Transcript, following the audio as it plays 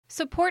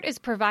Support is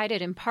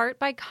provided in part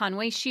by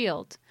Conway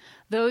Shield.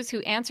 Those who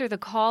answer the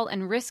call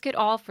and risk it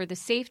all for the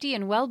safety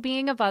and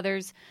well-being of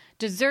others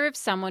deserve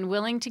someone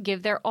willing to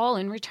give their all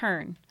in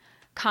return.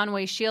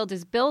 Conway Shield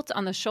is built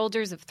on the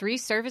shoulders of 3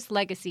 service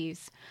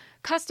legacies.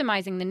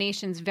 Customizing the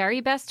nation's very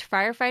best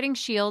firefighting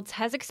shields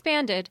has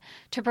expanded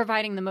to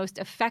providing the most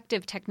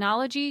effective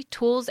technology,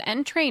 tools,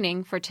 and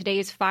training for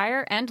today's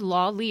fire and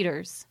law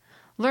leaders.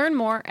 Learn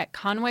more at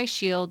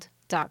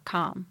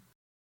conwayshield.com.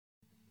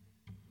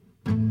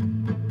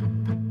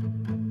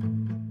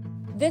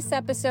 This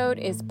episode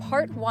is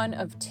part 1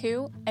 of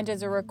 2 and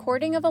is a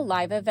recording of a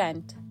live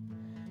event.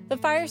 The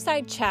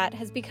Fireside Chat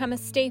has become a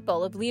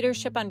staple of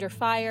Leadership Under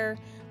Fire,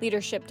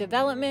 leadership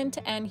development,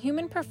 and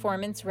human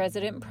performance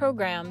resident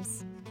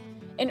programs.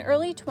 In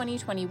early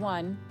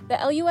 2021, the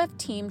LUF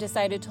team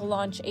decided to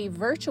launch a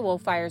virtual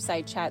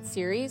Fireside Chat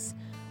series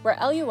where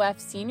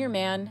LUF senior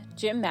man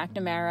Jim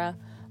McNamara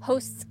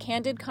hosts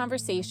candid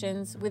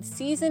conversations with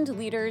seasoned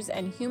leaders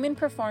and human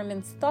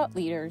performance thought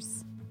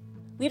leaders.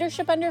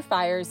 Leadership Under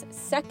Fire's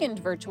second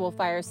virtual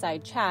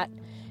Fireside Chat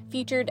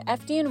featured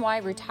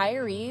FDNY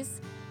retirees,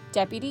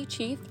 Deputy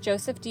Chief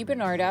Joseph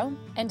DiBernardo,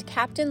 and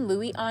Captain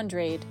Louis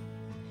Andrade.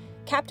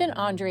 Captain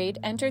Andrade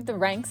entered the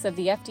ranks of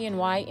the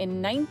FDNY in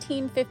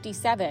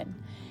 1957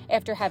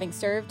 after having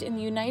served in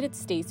the United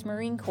States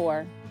Marine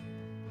Corps.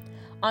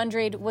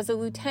 Andrade was a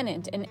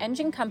lieutenant in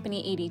Engine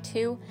Company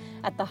 82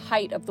 at the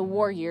height of the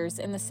war years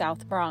in the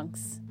South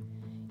Bronx.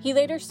 He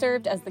later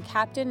served as the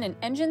captain in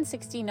Engine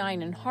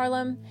 69 in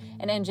Harlem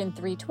and Engine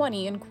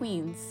 320 in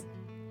Queens.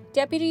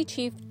 Deputy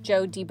Chief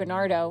Joe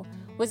DiBernardo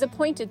was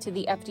appointed to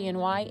the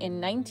FDNY in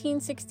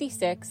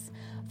 1966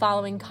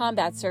 following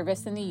combat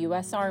service in the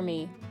U.S.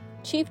 Army.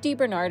 Chief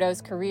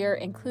DiBernardo's career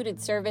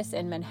included service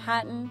in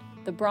Manhattan,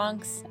 the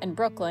Bronx, and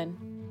Brooklyn.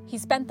 He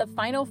spent the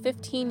final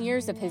 15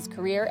 years of his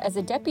career as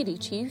a deputy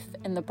chief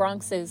in the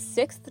Bronx's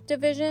 6th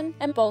Division,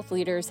 and both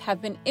leaders have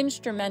been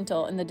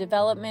instrumental in the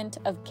development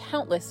of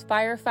countless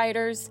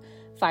firefighters,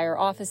 fire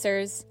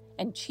officers,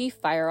 and chief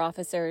fire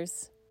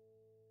officers.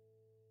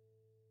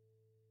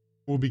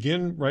 We'll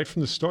begin right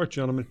from the start,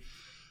 gentlemen.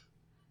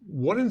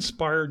 What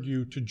inspired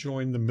you to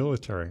join the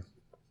military?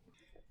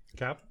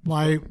 Cap?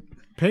 My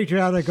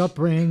patriotic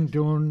upbringing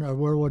during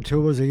World War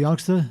II as a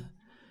youngster,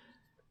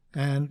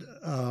 and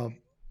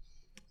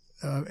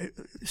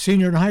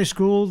senior in high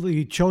school,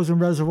 the Chosin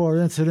Reservoir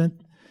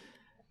incident,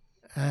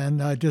 and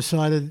I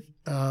decided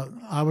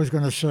I was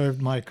going to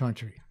serve my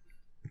country.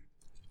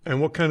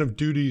 And what kind of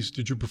duties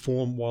did you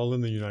perform while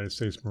in the United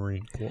States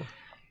Marine Corps?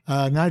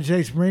 United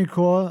States Marine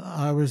Corps,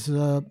 I was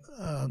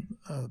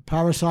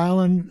Paris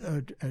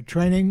Island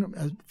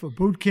training for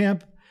boot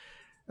camp,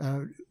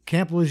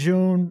 Camp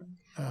Lejeune,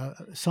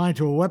 assigned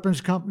to a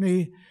weapons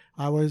company.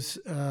 I was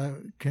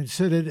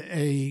considered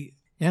a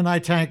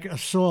anti-tank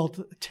assault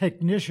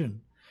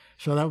technician.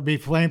 So that would be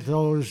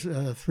flamethrowers,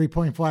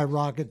 3.5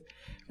 rocket,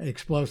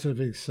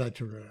 explosives,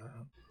 etc.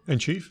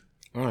 And Chief?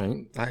 All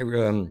right.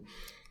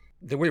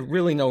 There was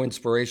really no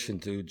inspiration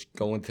to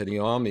go into the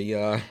Army.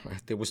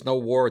 There was no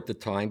war at the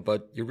time,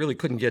 but you really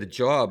couldn't get a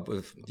job.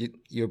 If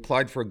you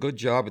applied for a good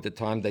job at the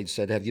time, they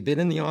said, have you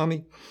been in the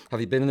Army? Have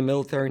you been in the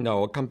military?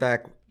 No, I'll come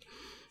back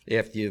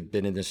after you've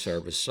been in the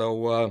service.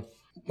 So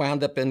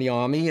wound up in the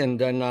Army, and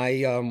then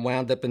I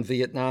wound up in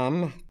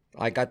Vietnam.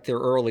 I got there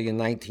early in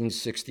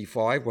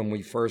 1965 when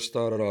we first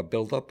started our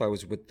buildup. I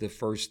was with the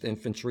 1st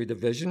Infantry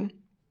Division.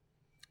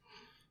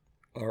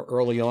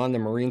 Early on, the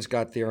Marines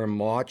got there in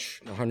March.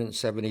 The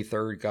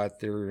 173rd got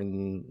there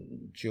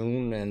in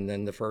June, and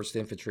then the 1st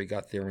Infantry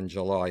got there in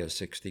July of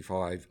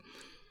 65.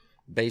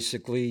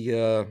 Basically,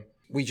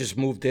 we just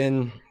moved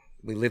in.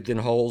 We lived in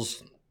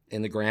holes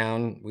in the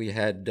ground. We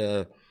had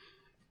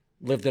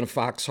lived in a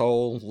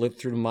foxhole, lived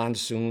through the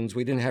monsoons.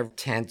 We didn't have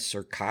tents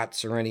or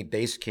cots or any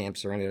base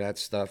camps or any of that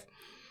stuff.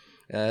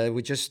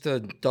 We just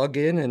dug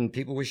in, and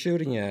people were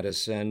shooting at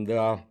us. And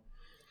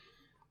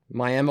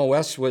my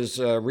MOS was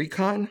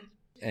recon,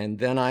 and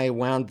then I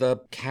wound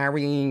up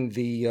carrying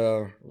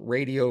the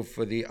radio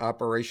for the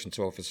operations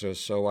officer.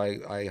 So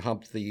I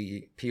humped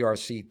the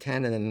PRC-10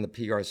 and then the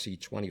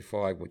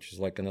PRC-25, which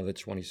is like another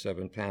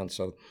 27 pounds.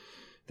 So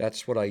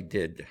that's what I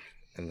did.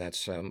 And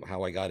that's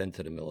how I got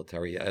into the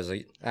military.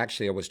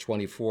 Actually, I was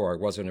 24. I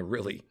wasn't a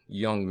really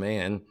young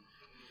man.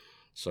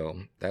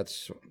 So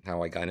that's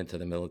how I got into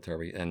the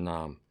military. And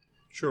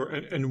Sure.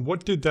 And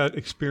what did that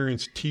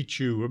experience teach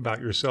you about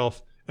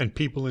yourself and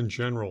people in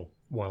general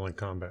while in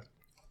combat?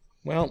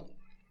 Well,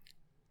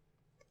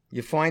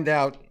 you find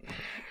out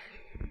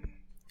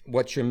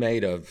what you're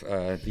made of.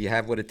 Do you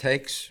have what it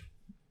takes?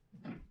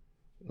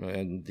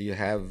 And do you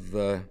have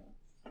the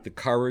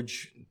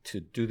courage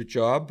to do the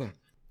job?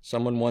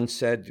 Someone once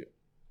said,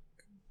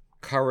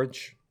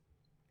 courage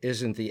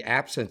isn't the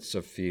absence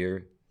of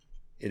fear,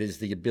 it is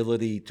the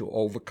ability to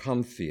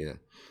overcome fear.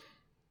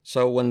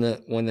 So when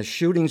the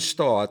shooting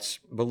starts,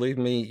 believe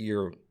me,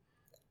 your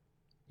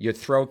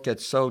throat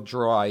gets so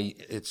dry,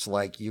 it's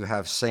like you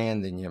have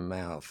sand in your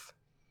mouth.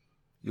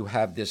 You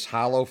have this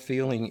hollow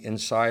feeling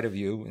inside of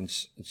you,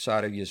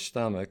 inside of your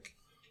stomach.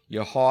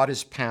 Your heart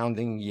is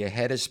pounding, your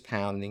head is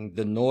pounding,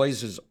 the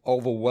noise is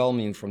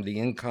overwhelming from the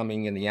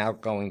incoming and the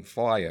outgoing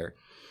fire.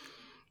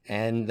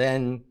 And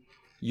then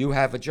you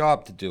have a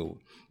job to do.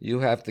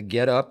 You have to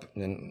get up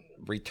and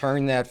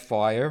return that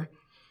fire,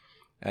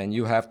 and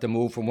you have to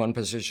move from one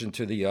position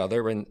to the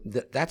other, and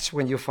that's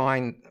when you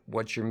find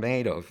what you're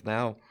made of.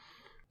 Now,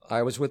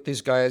 I was with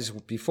these guys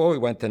before we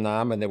went to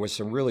Nam, and there were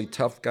some really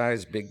tough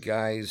guys, big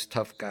guys,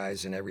 tough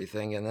guys and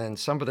everything, and then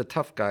some of the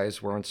tough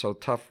guys weren't so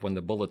tough when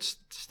the bullets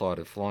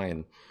started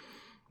flying.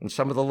 And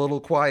some of the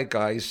little quiet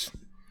guys,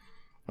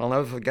 I'll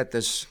never forget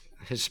this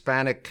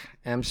Hispanic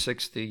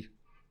M60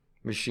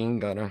 machine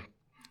gunner,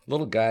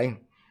 little guy,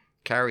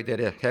 carried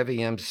a heavy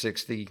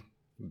M60,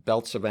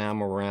 belts of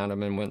ammo around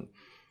him, and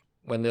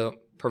when the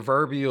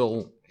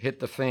proverbial hit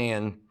the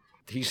fan,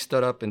 he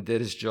stood up and did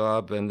his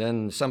job, and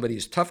then some of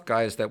these tough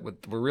guys that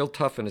were real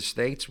tough in the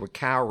States were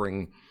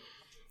cowering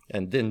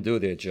and didn't do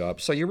their job.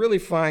 So you really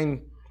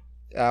find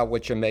out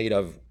what you're made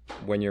of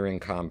when you're in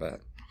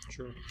combat.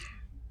 Sure.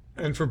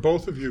 And for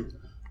both of you,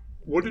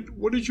 what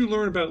did you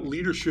learn about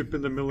leadership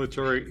in the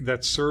military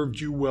that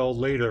served you well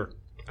later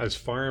as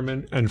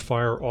firemen and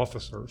fire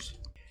officers?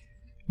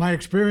 My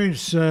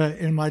experience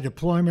in my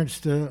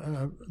deployments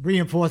to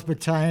Reinforced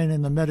Battalion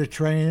in the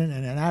Mediterranean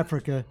and in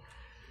Africa,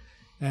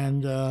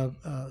 and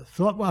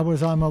thought I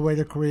was on my way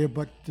to Korea,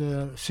 but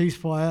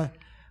ceasefire.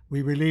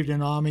 We relieved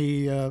an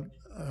Army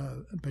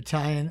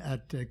battalion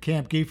at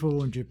Camp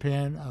Gifu in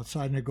Japan,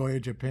 outside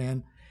Nagoya,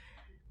 Japan.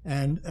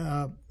 And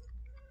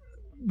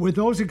with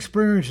those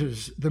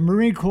experiences, the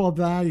Marine Corps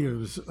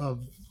values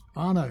of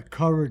honor,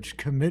 courage,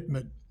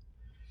 commitment,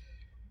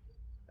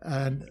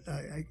 and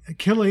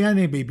kill the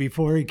enemy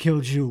before he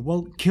kills you.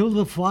 Well, kill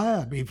the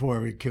fire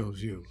before he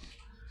kills you.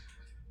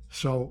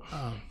 So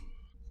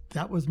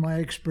that was my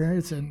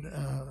experience, and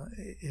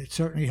it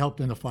certainly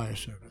helped in the fire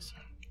service.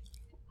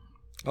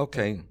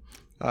 Okay.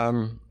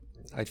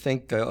 I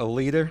think a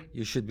leader,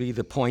 you should be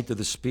the point of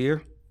the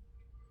spear.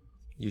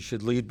 You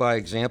should lead by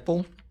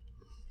example.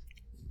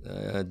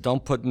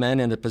 Don't put men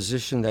in a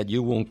position that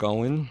you won't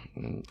go in.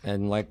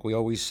 And like we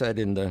always said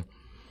in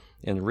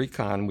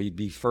recon, we'd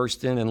be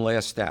first in and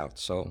last out.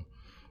 So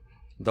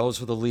those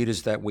were the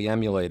leaders that we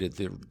emulated,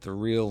 the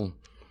real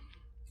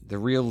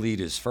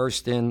leaders,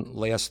 first in,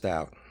 last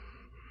out.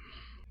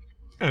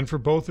 And for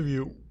both of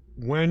you,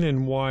 when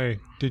and why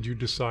did you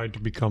decide to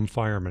become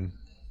firemen?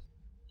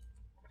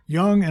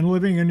 Young and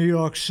living in New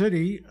York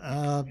City,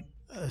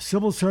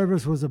 civil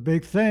service was a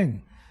big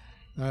thing.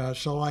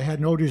 So I had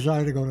no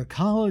desire to go to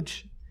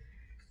college,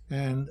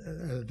 and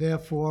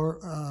therefore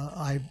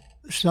I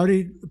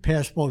studied,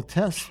 passed both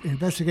tests,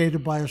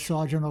 investigated by a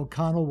Sergeant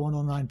O'Connell,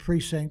 109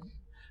 Precinct,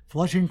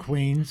 Flushing,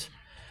 Queens.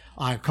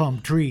 I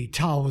come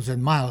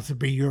 3,000 miles to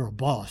be your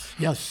boss.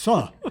 Yes,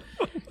 sir.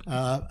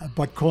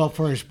 But called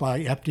first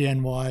by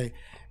FDNY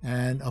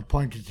and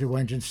appointed to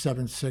Engine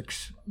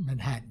 7-6,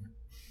 Manhattan.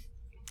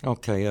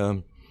 Okay.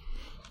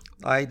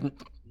 I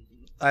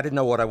didn't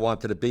know what I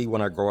wanted to be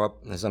when I grow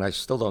up, and I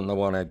still don't know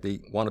what I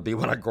want to be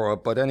when I grow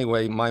up. But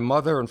anyway, my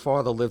mother and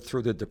father lived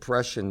through the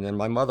Depression, and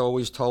my mother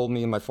always told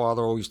me, and my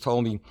father always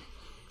told me,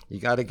 you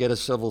got to get a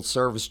civil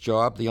service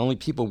job. The only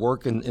people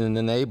working in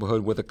the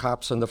neighborhood were the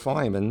cops and the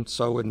firemen.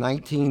 So in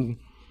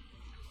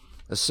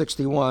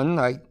 1961,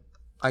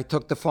 I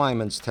took the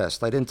fireman's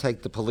test. I didn't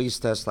take the police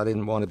test. I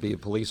didn't want to be a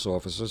police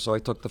officer, so I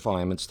took the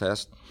fireman's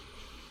test.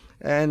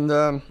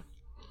 And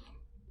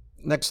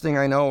next thing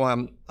I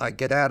know, I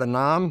get out of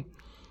Nam.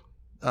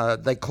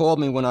 They called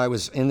me when I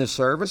was in the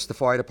service. The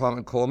fire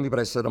department called me, but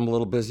I said, I'm a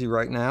little busy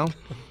right now.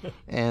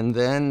 And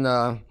then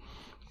as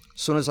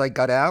soon as I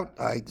got out,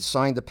 I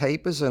signed the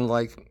papers, and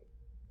like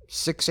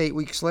 6-8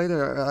 weeks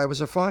later, I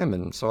was a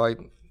fireman. So I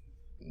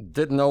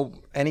didn't know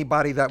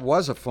anybody that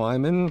was a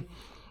fireman,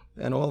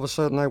 and all of a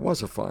sudden I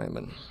was a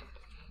fireman.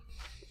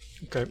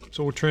 Okay,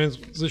 so we'll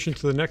transition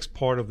to the next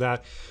part of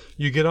that.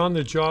 You get on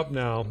the job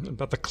now,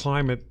 about the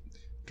climate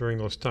during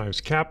those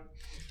times. Cap,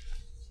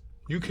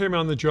 you came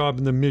on the job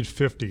in the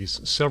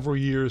mid-50s, several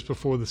years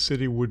before the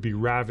city would be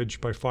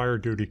ravaged by fire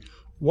duty.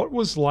 What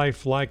was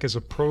life like as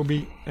a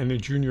probie and a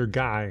junior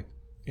guy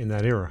in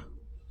that era?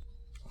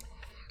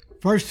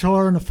 First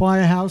tour in the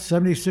firehouse,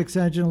 76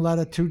 Engine,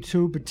 Ladder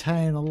 22,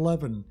 Battalion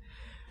 11.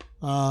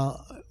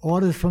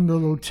 Orders from the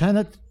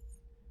lieutenant,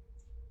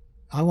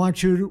 I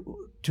want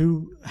you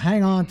to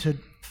hang on to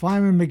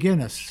Fireman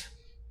McGinnis,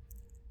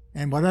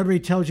 and whatever he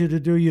tells you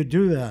to do, you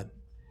do that.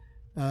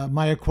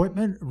 My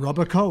equipment,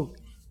 rubber coat,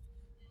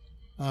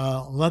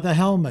 leather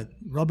helmet,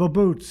 rubber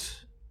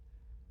boots,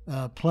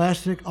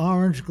 plastic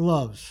orange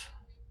gloves.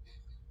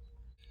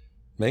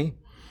 Me?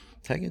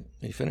 Take it?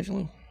 Are you finished,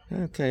 Lou?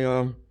 Okay.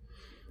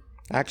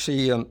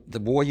 Actually, the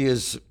war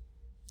years,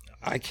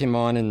 I came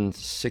on in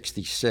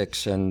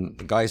 66, and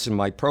the guys in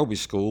my probie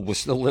school were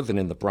still living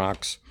in the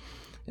Bronx.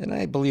 And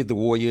I believe the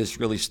war years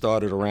really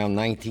started around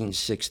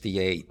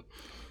 1968.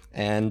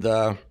 And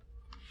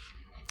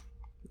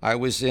I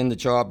was in the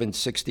job in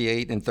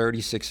 68 and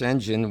 36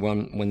 Engine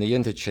when the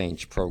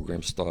interchange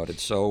program started.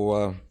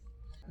 So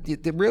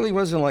it really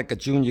wasn't like a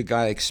junior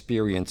guy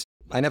experience.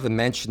 I never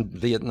mentioned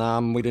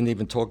Vietnam. We didn't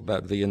even talk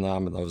about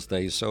Vietnam in those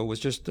days. So it was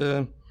just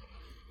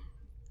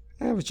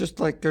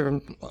like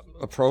a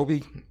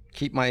probie.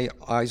 Keep my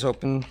eyes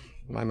open,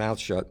 my mouth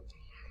shut.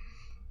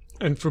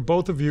 And for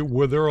both of you,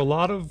 were there a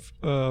lot of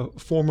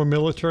former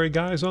military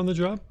guys on the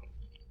job?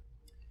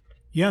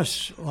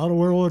 Yes, a lot of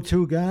World War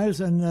II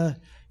guys, and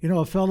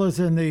fellas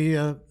in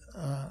the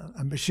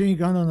a machine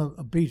gun on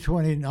a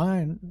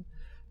B-29.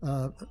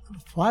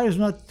 Fire's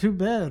not too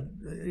bad.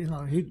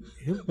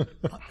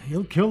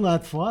 He'll kill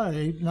that fire.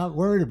 He's not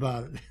worried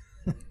about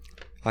it.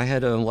 I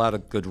had a lot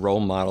of good role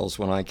models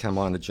when I came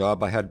on the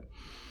job. I had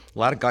a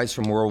lot of guys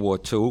from World War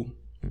II,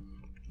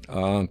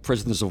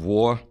 prisoners of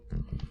war.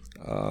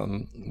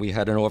 We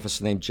had an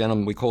officer named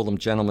Gentleman. We called him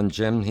Gentleman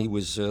Jim. He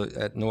was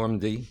at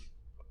Normandy.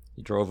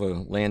 He drove a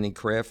landing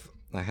craft.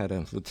 I had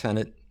a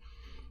lieutenant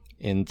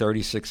in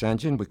 36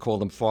 engine. We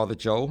called him Father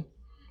Joe.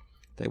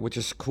 They were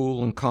just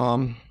cool and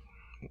calm.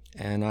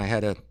 And I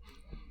had a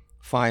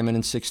fireman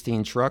in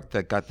 16 truck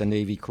that got the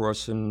Navy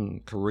Cross in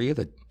Korea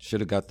that should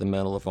have got the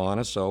Medal of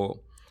Honor. So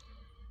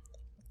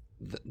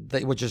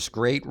they were just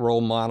great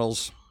role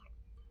models,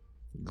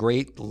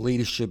 great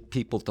leadership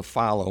people to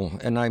follow.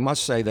 And I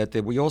must say that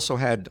we also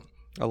had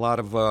a lot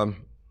of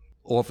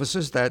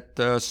officers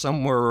that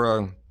some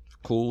were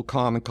cool,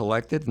 calm, and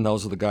collected, and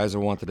those are the guys I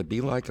wanted to be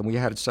like. And we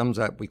had some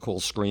that we call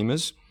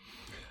screamers,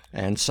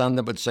 and some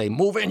that would say,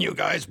 "Move in, you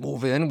guys,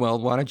 move in." Well,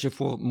 why don't you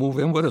move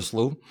in with us,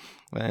 Lou?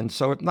 And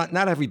so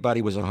not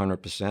everybody was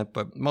 100%,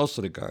 but most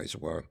of the guys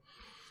were.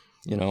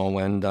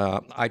 And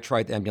I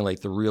tried to emulate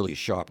the really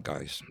sharp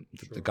guys,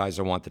 the guys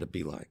I wanted to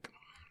be like.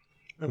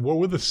 And what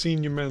were the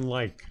senior men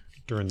like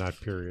during that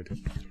period?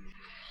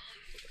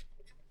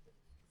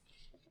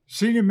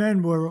 Senior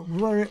men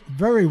were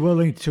very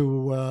willing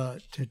to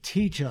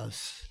teach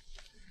us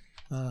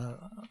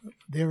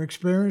their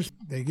experience.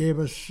 They gave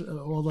us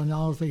all the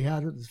knowledge they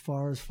had as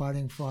far as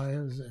fighting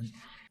fires, and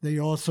they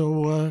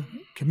also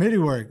committee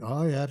work.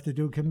 Oh, you have to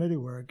do committee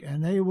work,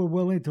 and they were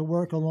willing to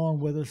work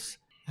along with us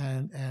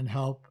and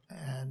help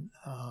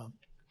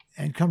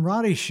and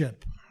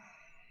comradeship.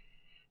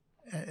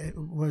 It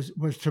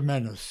was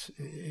tremendous.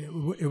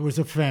 It was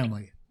a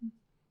family.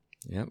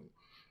 Yep.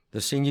 The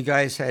senior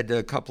guys had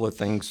a couple of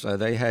things.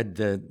 They had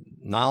the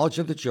knowledge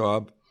of the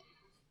job,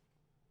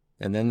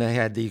 and then they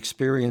had the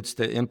experience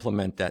to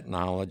implement that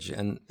knowledge,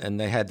 and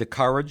they had the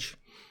courage.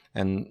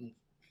 And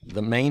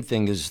the main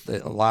thing is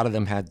that a lot of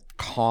them had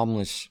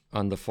calmness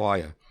under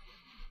fire.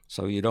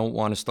 So you don't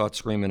want to start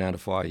screaming at a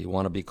fire. You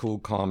want to be cool,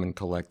 calm, and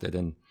collected.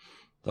 And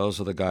those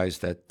are the guys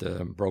that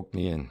broke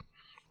me in.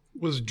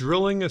 Was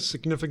drilling a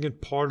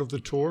significant part of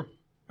the tour?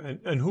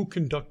 And who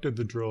conducted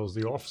the drills,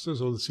 the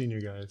officers or the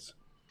senior guys?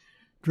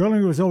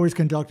 Drilling was always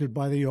conducted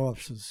by the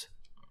officers,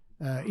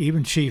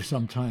 even chiefs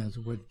sometimes.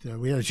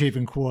 We had a chief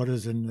in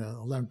quarters in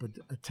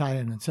 11th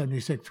Battalion in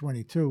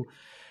 7622.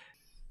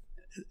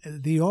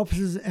 The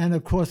officers and,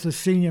 of course, the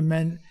senior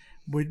men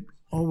would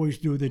always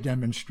do the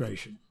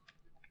demonstration,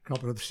 a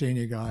couple of the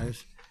senior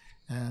guys.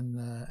 And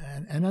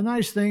the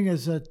nice thing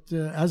is that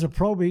as a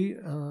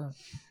probie,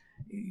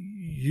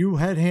 you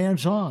had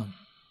hands-on.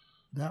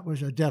 That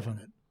was a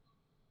definite.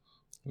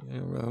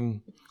 Yeah,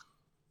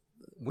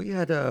 we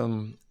had,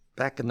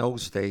 back in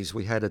those days,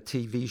 we had a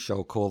TV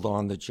show called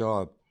On the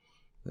Job.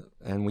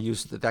 And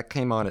that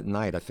came on at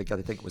night. I think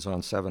it was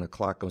on 7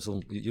 o'clock.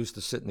 We used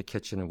to sit in the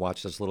kitchen and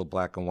watch this little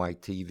black and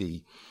white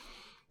TV.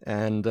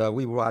 And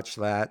we watched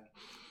that.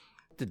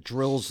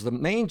 The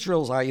main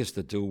drills I used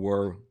to do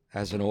were,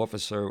 as an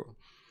officer,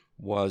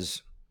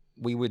 was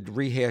we would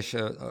rehash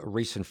a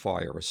recent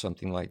fire or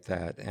something like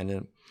that. And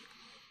a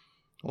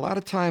lot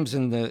of times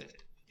in the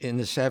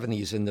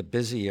 70s, in the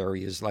busy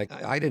areas, like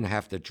I didn't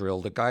have to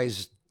drill. The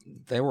guys,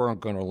 they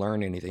weren't going to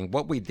learn anything.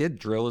 What we did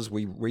drill is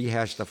we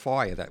rehashed the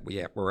fire that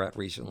we were at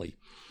recently.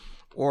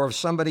 Or if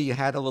somebody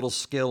had a little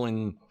skill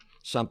in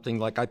something,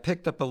 like I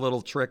picked up a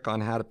little trick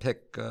on how to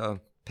pick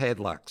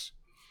padlocks,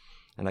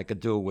 and I could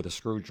do it with a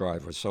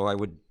screwdriver. So I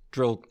would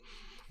drill.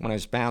 When I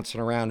was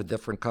bouncing around to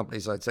different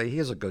companies, I'd say,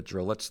 "Here's a good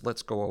drill.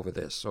 Let's go over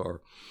this."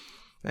 Or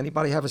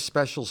anybody have a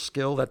special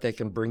skill that they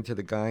can bring to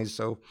the guys?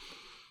 So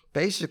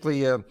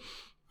basically, in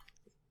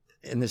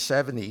the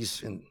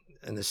 70s, in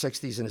the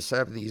 60s and the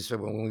 70s,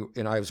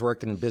 when I was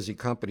working in busy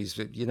companies,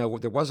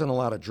 there wasn't a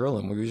lot of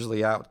drilling. We were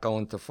usually out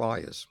going to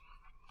fires.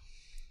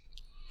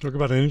 Talk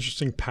about an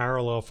interesting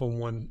parallel from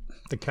when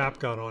the cap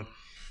got on.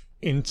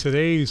 In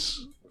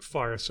today's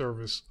fire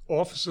service,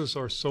 officers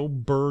are so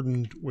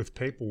burdened with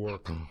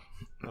paperwork.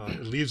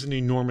 It leaves an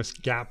enormous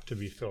gap to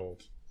be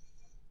filled.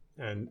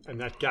 And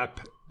that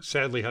gap,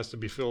 sadly, has to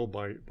be filled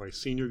by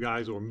senior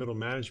guys or middle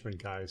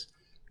management guys.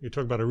 You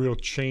talk about a real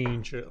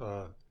change.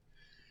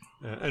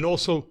 And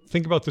also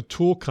think about the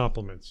tool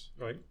complements,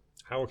 right?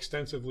 How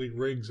extensively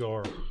rigs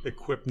are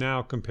equipped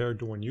now compared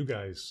to when you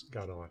guys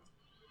got on.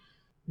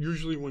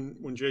 Usually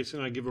when Jason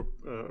and I give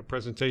a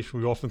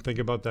presentation, we often think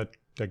about that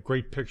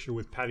great picture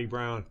with Patty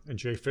Brown and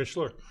Jay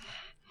Fischler.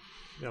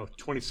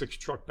 26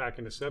 truck back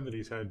in the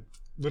 70s had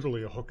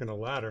literally a hook and a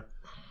ladder.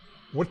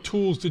 What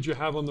tools did you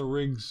have on the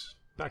rigs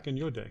back in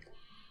your day?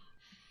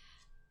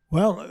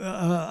 Well,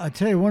 I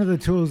tell you, one of the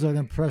tools that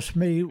impressed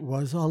me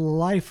was a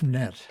life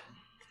net.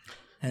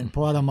 And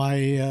part of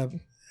my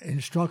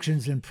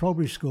instructions in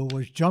probie school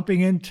was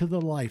jumping into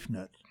the life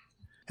net.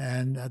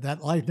 And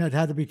that life net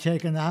had to be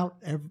taken out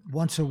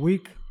once a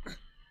week,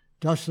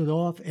 dusted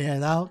off,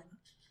 aired out.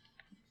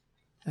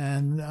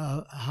 And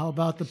how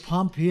about the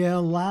Pompier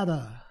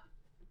ladder?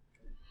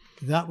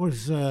 That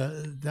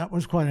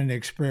was quite an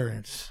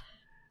experience.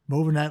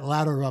 Moving that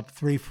ladder up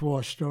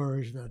 3-4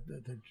 stories,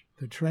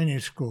 the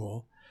training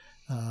school.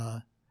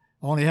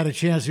 Only had a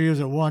chance to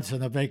use it once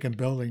in a vacant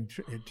building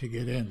to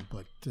get in,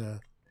 but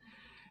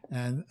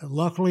and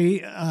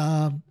luckily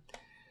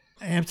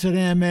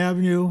Amsterdam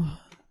Avenue,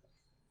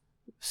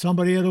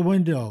 somebody at a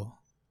window,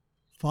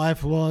 5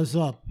 floors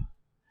up,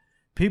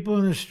 people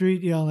in the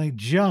street yelling,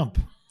 "Jump!"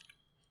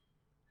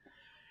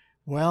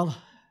 Well,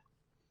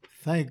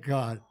 thank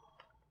God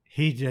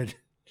he did,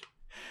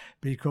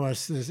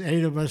 because there's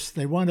 8 of us.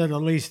 They wanted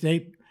at least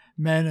 8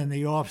 men and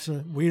the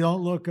officer. We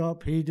don't look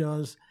up, he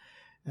does.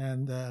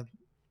 And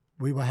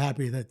we were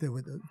happy that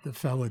the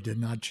fellow did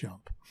not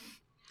jump.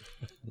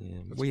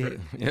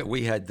 Yeah,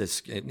 we had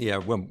this. Yeah,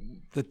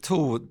 when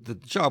the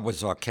job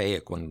was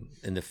archaic when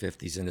in the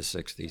 50s and the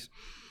 60s.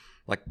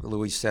 Like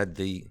Louis said,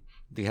 they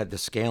had the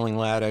scaling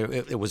ladder.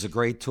 It was a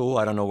great tool.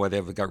 I don't know why they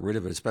ever got rid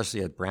of it,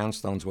 especially at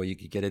Brownstones where you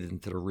could get it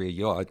into the rear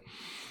yard.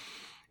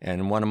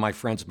 And one of my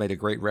friends made a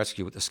great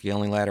rescue with the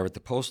scaling ladder at the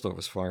post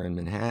office fire in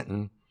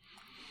Manhattan.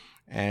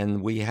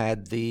 And we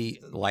had the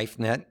life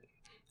net.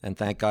 And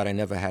thank God I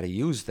never had to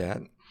use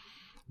that.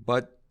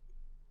 But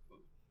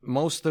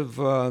most of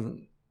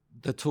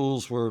the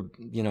tools were,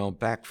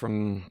 back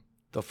from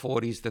the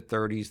 40s, the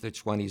 30s, the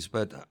 20s.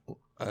 But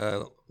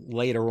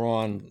later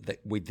on,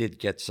 we did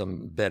get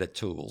some better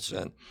tools.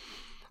 And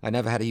I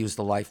never had to use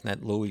the life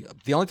net, Louis.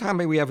 The only time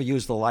we ever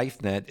used the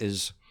life net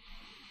is,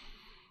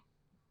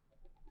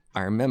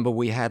 I remember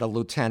we had a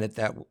lieutenant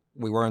that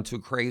we weren't too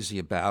crazy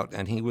about,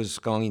 and he was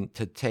going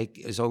to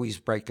is always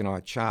breaking our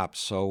chops.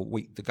 So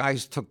the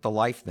guys took the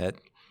life net,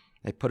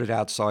 they put it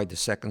outside the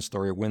second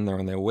story window,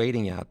 and they're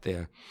waiting out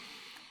there.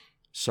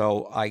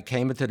 So I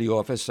came into the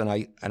office and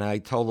I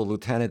told the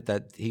lieutenant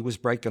that he was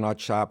breaking our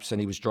chops and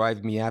he was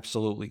driving me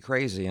absolutely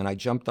crazy. And I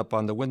jumped up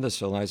on the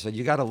windowsill and I said,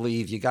 "You got to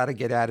leave. You got to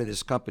get out of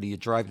this company. You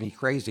drive me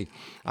crazy.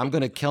 I'm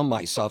going to kill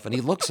myself." And he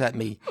looks at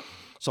me.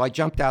 So I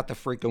jumped out the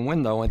freaking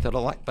window into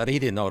the light, but he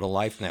didn't know the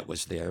life net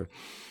was there.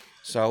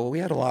 So we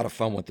had a lot of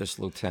fun with this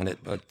lieutenant,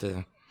 but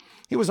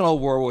he was an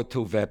old World War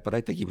II vet, but I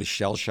think he was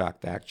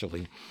shell-shocked,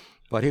 actually.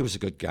 But he was a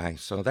good guy.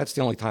 So that's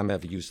the only time I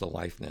ever used the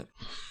life net.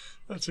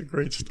 That's a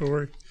great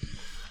story.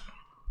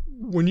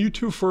 When you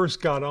two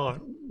first got on,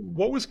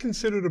 what was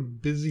considered a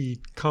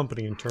busy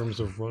company in terms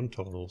of run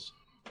totals?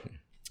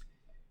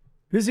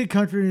 Busiest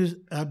companies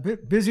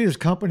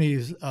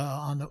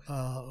on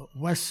the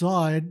west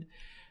side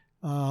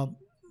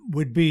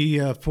would be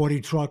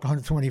 40 truck,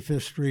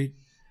 125th Street.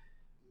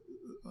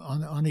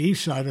 On the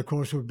east side, of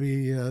course, would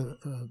be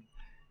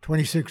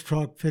 26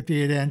 truck,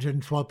 58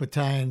 engine, 12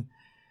 battalion.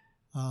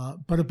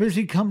 But a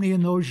busy company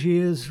in those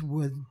years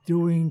was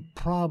doing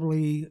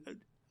probably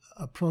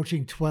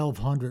approaching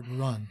 1,200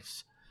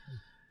 runs.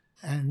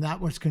 And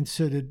that was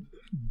considered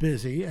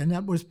busy. And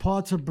that was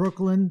parts of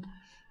Brooklyn.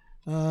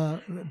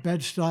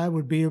 Bed-Stuy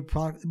would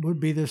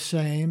be the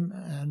same.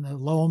 And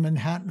Lower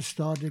Manhattan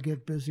started to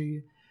get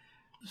busy.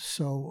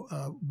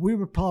 So we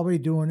were probably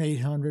doing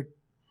 800.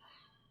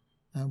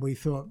 And we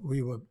thought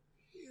we were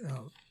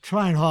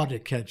trying hard to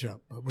catch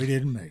up, but we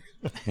didn't make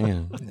it.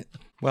 Yeah.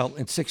 Well,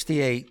 in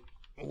 '68,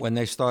 when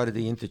they started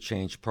the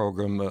interchange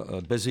program,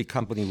 a busy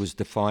company was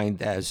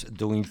defined as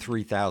doing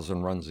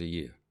 3,000 runs a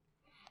year.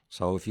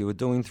 So if you were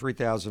doing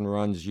 3,000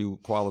 runs, you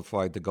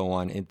qualified to go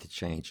on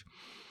interchange.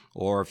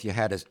 Or if you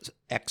had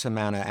X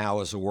amount of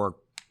hours of work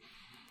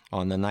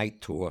on the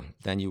night tour,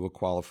 then you were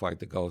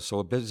qualified to go. So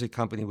a busy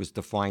company was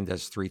defined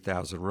as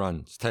 3,000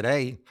 runs.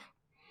 Today,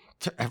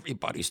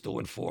 everybody's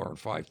doing 4,000 or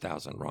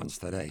 5,000 runs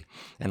today,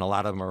 and a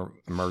lot of them are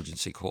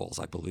emergency calls,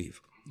 I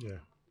believe. Yeah.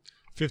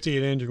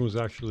 58 Engine was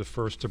actually the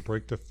first to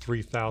break the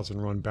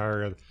 3,000 run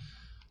barrier.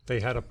 They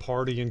had a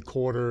party in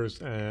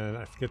quarters, and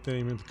I forget the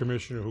name of the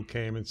commissioner who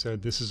came and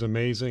said, "This is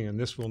amazing, and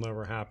this will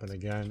never happen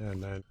again."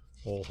 And then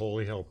all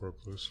holy hell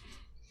broke loose.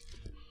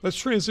 Let's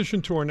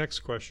transition to our next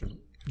question.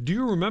 Do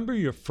you remember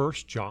your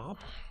first job?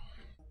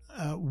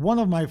 One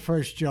of my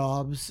first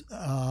jobs,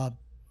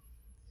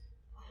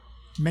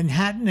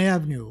 Manhattan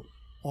Avenue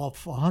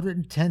off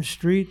 110th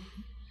Street,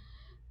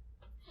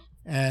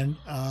 and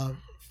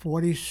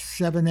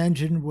 47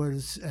 engine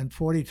and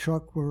 40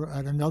 truck were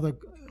at another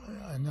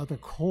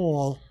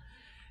call,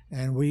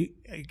 and we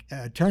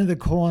turned the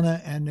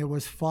corner and there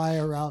was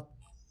fire out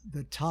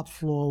the top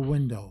floor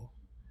window.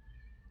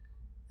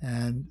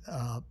 And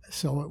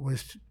so it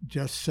was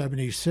just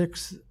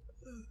 76,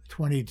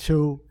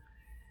 22,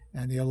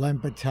 and the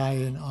 11th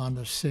Battalion on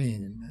the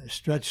scene.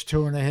 Stretched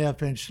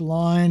 2.5-inch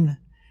line,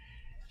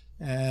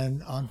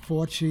 and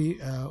unfortunately,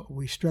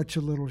 we stretched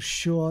a little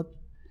short.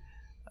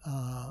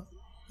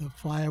 The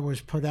fire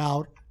was put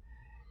out,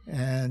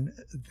 and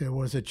there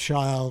was a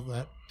child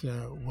that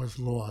was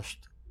lost.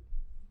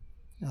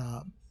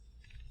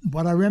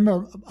 What I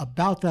remember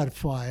about that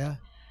fire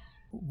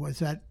was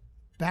that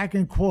back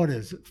in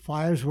quarters,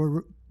 fires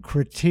were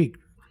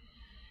critiqued,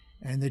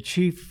 and the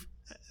chief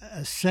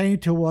saying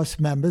to us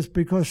members,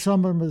 because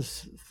some of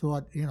us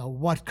thought,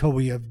 what could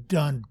we have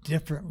done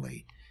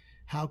differently?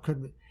 How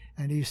could we?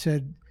 And he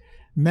said,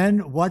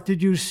 men, what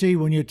did you see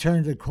when you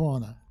turned the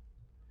corner?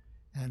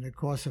 And of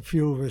course, a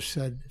few of us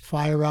said,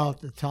 fire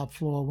out the top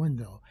floor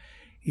window.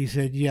 He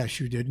said, yes,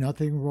 you did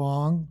nothing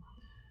wrong.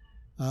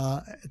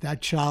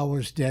 That child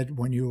was dead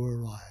when you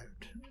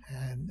arrived.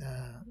 And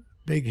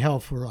big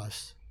help for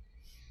us.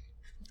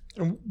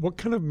 And what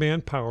kind of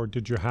manpower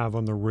did you have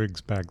on the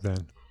rigs back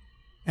then?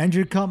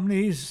 Engine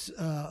companies,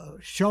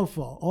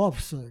 chauffeur,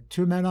 officer,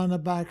 2 men on the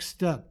back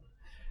step,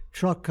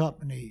 truck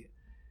company,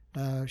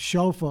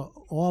 chauffeur,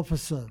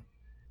 officer,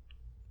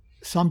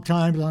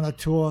 sometimes on a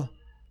tour,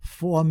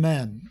 4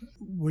 men,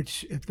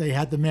 which if they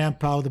had the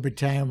manpower, the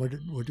battalion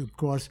would of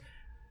course,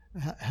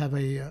 have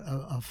a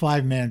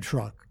 5-man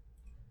truck.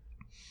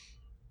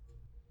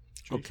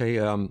 Okay,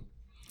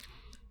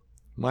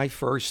 my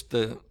first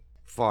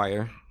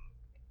fire,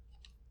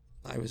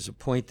 I was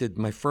appointed,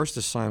 my first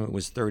assignment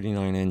was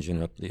 39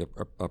 engine up the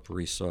Upper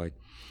East Side.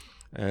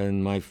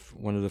 And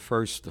one of the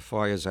first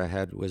fires I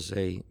had was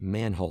a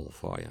manhole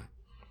fire.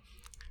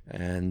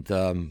 And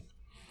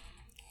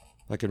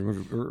I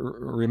can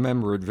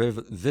remember it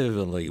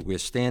vividly. We're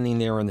standing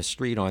there on the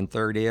street on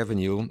 3rd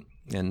Avenue,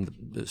 and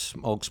the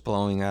smoke's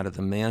blowing out of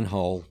the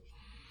manhole,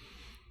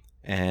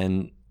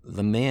 and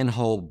the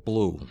manhole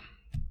blew.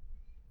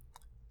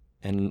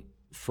 And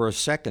for a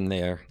second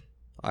there,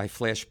 I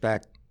flashed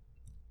back.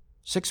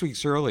 6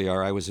 weeks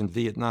earlier, I was in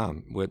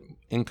Vietnam with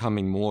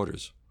incoming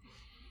mortars.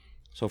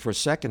 So for a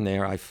second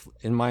there,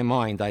 in my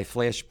mind, I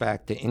flashed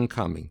back to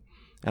incoming,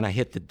 and I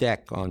hit the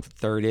deck on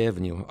 3rd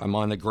Avenue. I'm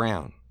on the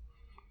ground.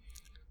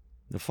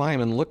 The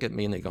firemen look at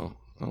me and they go,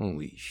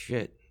 holy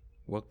shit,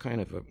 who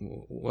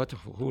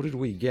did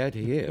we get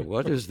here?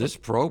 What is this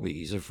Proby?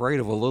 He's afraid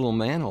of a little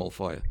manhole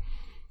fire.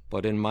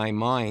 But in my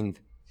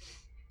mind,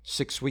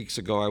 6 weeks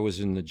ago, I was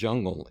in the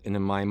jungle, and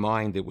in my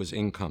mind, it was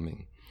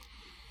incoming.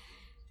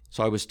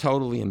 So I was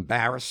totally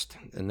embarrassed,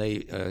 and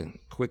they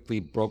quickly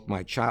broke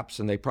my chops,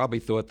 and they probably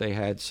thought they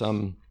had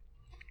some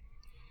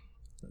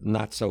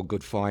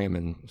not-so-good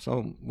fireman.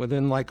 So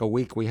within like a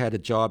week, we had a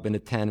job in a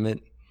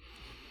tenement,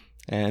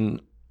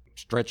 and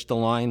stretched the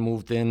line,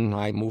 moved in.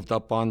 I moved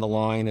up on the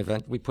line.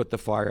 Eventually, we put the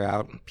fire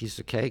out. Piece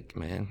of cake,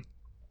 man.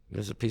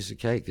 There's a piece of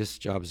cake. This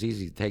job's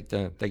easy. They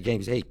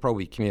gave us, hey,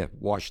 Proby, come here,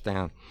 wash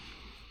down.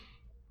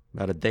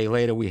 About a day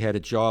later, we had a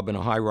job in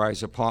a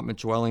high-rise apartment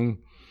dwelling.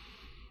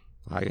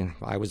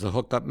 I was the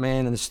hookup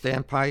man in the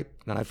standpipe,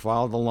 and I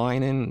followed the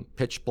line in,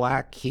 pitch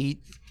black,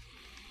 heat.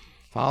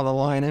 Followed the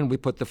line in, we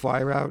put the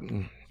fire out,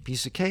 and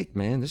piece of cake,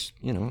 man. This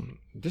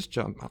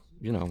job,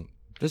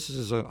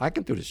 I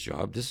can do this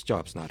job. This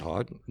job's not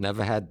hard.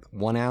 Never had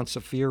 1 ounce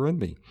of fear in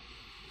me.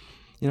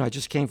 I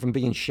just came from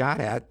being shot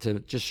at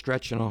to just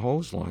stretching a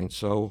hose line.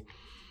 So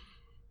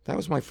that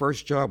was my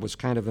first job. Was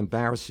kind of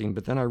embarrassing,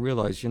 but then I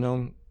realized,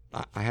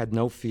 I had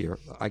no fear.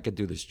 I could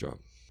do this job.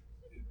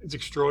 It's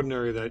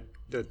extraordinary that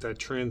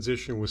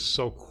transition was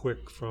so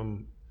quick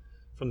from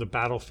the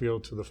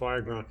battlefield to the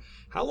fire ground.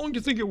 How long do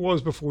you think it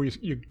was before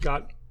you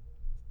got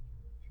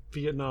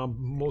Vietnam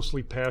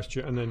mostly past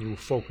you, and then you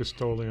focused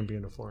totally on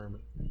being a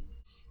fireman?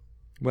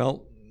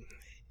 Well,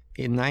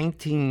 in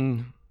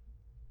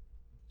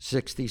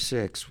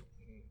 1966,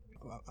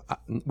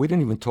 we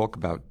didn't even talk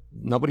about.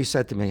 Nobody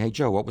said to me, "Hey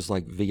Joe, what was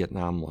like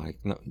Vietnam like?"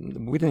 No,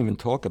 we didn't even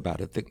talk about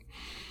it. There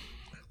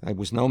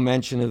was no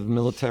mention of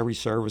military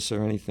service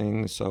or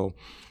anything. So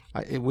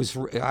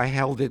I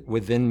held it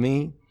within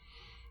me,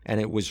 and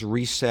it was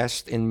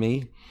recessed in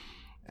me,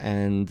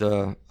 and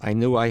I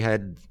knew I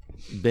had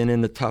been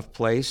in a tough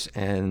place,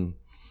 and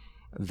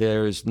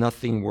there's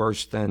nothing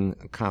worse than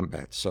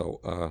combat.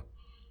 So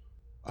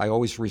I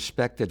always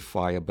respected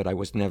fire, but I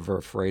was never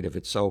afraid of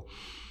it. So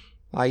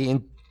I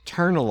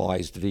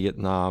internalized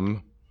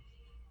Vietnam,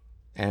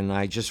 and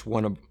I just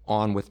went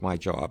on with my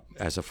job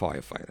as a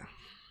firefighter.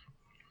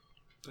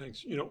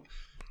 Thanks.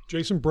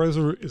 Jason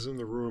Breser is in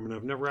the room, and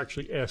I've never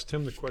actually asked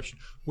him the question.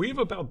 We have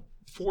about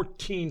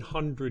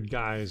 1,400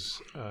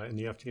 guys in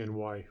the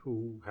FDNY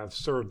who have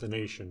served the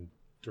nation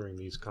during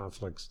these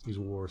conflicts, these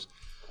wars.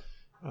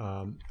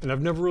 And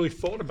I've never really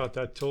thought about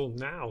that till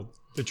now.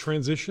 The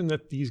transition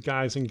that these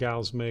guys and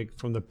gals make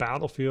from the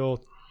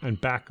battlefield and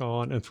back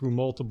on and through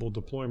multiple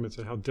deployments,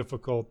 and how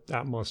difficult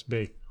that must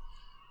be.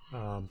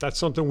 That's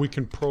something we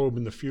can probe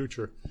in the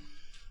future.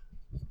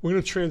 We're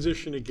going to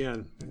transition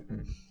again.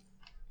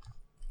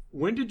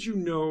 When did you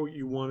know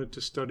you wanted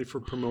to study for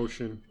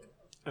promotion,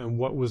 and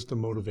what was the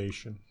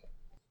motivation?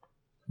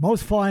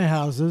 Most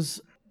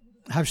firehouses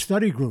have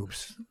study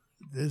groups.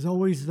 There's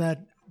always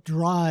that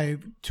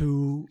drive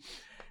to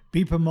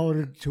be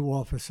promoted to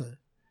officer.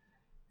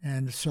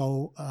 And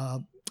so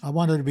I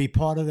wanted to be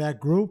part of that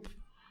group.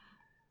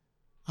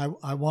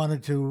 I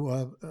wanted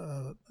to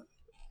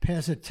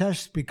pass a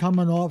test, become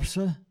an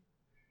officer,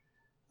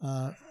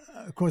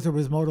 Of course, there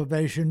was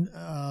motivation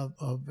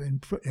of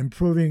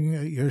improving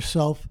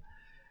yourself.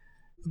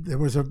 There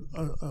was a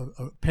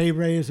pay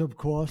raise, of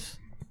course,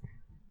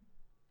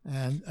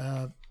 and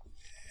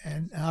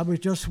I was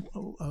just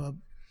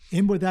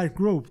in with that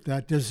group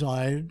that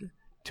desired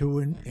to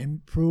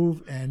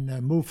improve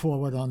and move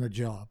forward on the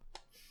job.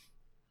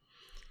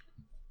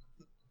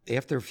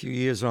 After a few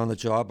years on the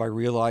job, I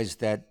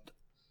realized that,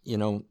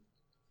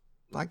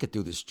 I could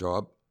do this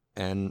job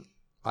and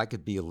I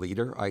could be a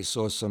leader. I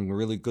saw some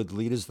really good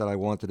leaders that I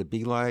wanted to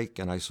be like,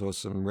 and I saw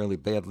some really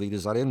bad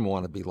leaders I didn't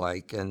want to be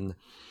like. And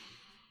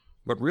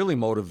what really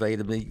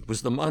motivated me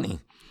was the money.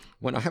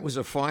 When I was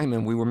a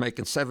fireman, we were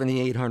making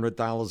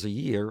 $7,800 a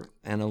year,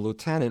 and a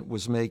lieutenant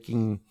was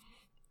making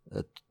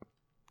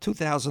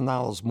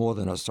 $2,000 more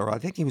than us, or I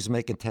think he was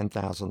making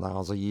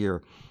 $10,000 a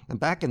year. And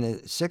back in the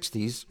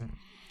 60s,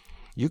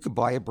 you could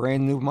buy a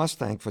brand new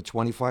Mustang for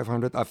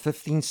 $1,500,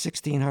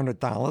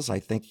 $1,600, I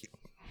think.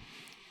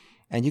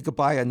 And you could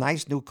buy a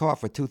nice new car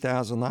for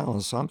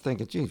 $2,000. So I'm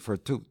thinking, gee,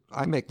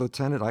 I make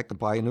lieutenant, I could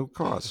buy a new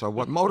car. So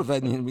what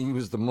motivated me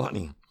was the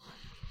money.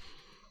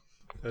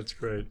 That's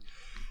great.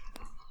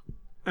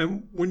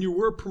 And when you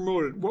were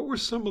promoted, what were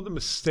some of the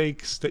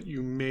mistakes that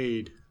you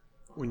made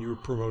when you were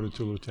promoted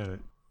to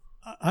lieutenant?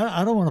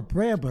 I don't want to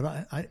brag, but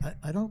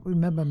I don't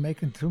remember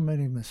making too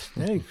many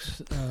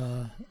mistakes.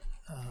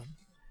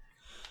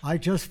 I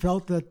just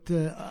felt that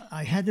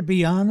I had to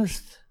be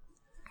honest.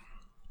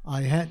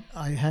 I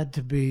had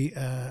to be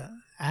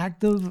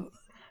active.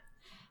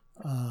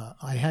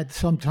 I had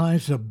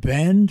sometimes to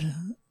bend,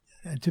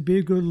 and to be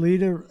a good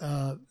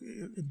leader,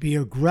 be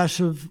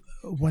aggressive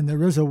when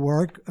there is a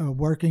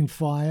working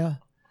fire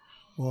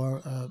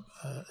or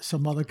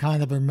some other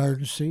kind of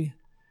emergency.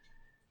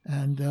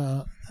 And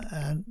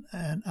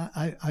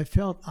I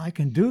felt I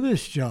can do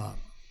this job,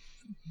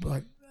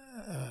 but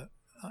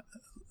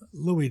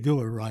Louis,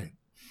 do it right.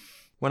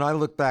 When I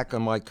look back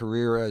on my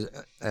career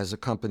as a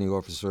company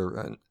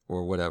officer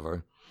or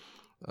whatever,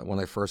 when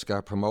I first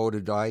got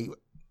promoted, I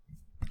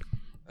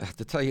have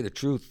to tell you the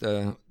truth,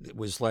 it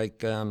was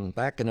like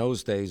back in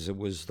those days, it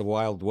was the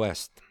Wild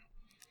West.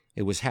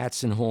 It was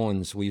hats and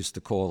horns, we used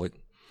to call it.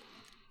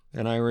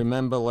 And I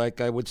remember,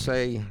 I would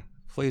say,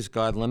 please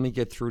God, let me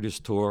get through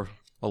this tour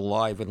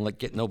alive and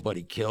get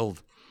nobody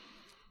killed.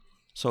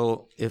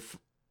 So if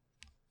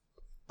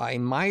I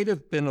might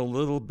have been a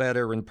little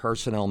better in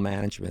personnel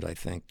management, I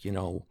think.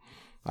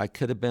 I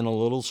could have been a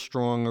little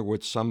stronger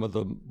with some of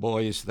the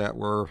boys that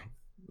were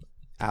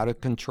out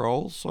of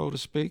control, so to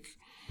speak.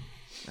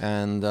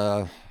 And,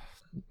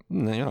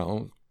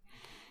 you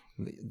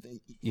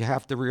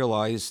have to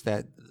realize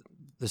that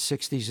the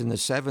 60s and the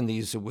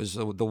 70s, it was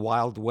the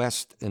Wild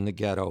West in the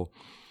ghetto.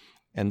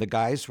 And the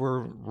guys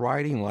were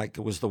riding like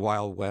it was the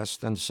Wild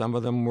West, and some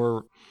of them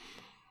were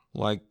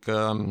like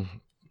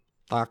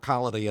Doc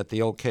Holliday at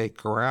the OK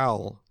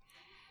Corral.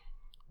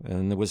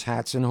 And there was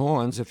hats and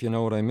horns, if you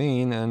know what I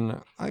mean.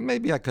 And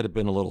maybe I could have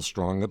been a little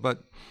stronger,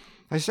 but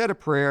I said a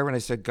prayer and I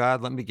said,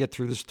 God, let me get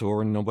through this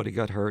tour, and nobody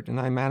got hurt. And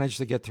I managed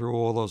to get through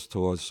all those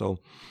tours. So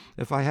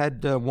if I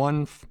had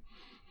one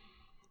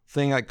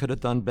thing I could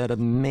have done better,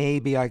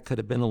 maybe I could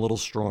have been a little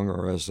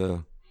stronger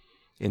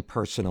in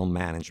personnel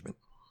management.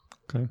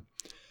 Okay.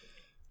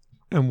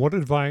 And what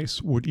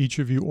advice would each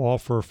of you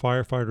offer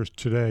firefighters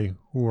today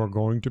who are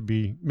going to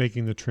be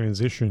making the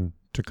transition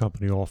to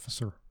company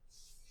officer?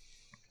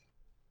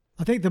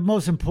 I think the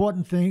most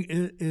important thing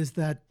is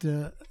that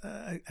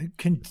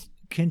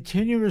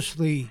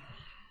continuously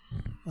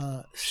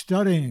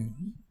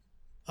studying,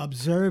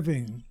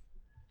 observing,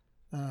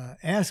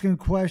 asking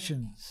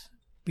questions,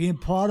 being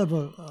part of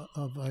a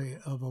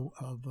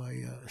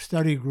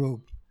study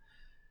group,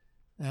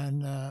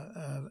 and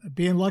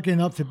being lucky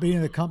enough to be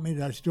in a company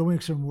that's doing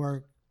some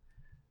work.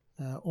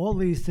 All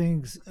these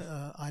things,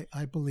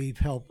 I believe,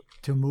 help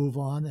to move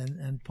on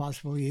and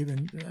possibly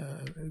even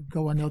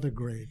go another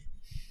grade.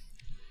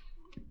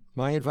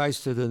 My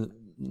advice to the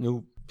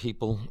new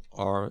people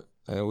are,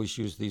 I always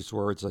use these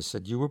words. I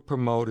said, you were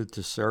promoted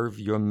to serve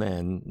your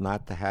men,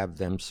 not to have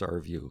them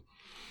serve you.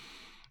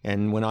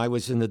 And when I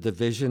was in the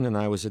division and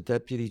I was a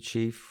deputy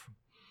chief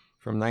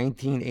from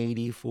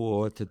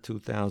 1984 to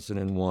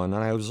 2001,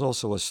 and I was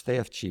also a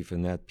staff chief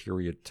in that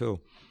period too,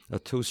 a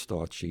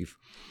 2-star chief.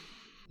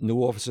 New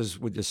officers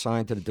would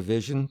assign to the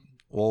division,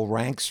 all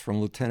ranks from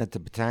lieutenant to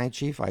battalion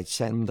chief. I'd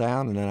send them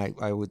down, and then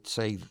I would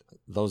say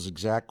those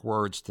exact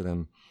words to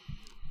them.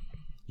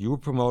 You were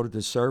promoted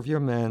to serve your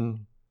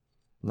men,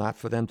 not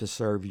for them to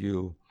serve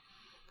you.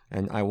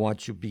 And I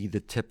want you to be the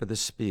tip of the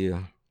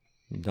spear.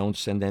 Don't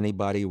send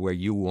anybody where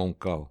you won't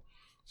go.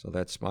 So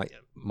that's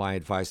my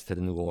advice to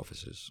the new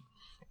officers.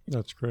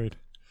 That's great.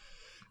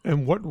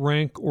 And what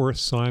rank or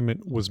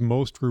assignment was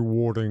most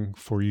rewarding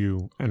for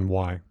you, and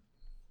why?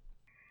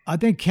 I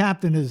think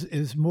captain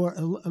is more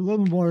a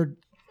little more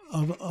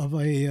of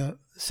a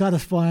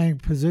satisfying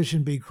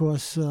position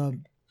because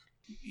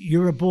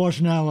you're a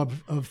boss now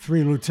of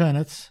 3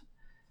 lieutenants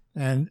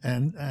and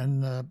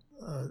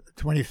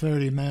 20,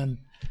 30 men.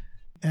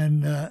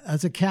 And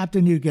as a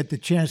captain, you get the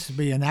chance to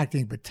be an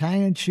acting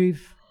battalion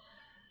chief.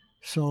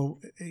 So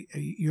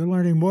you're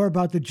learning more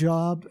about the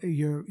job.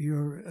 You're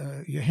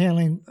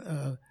handling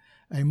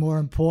a more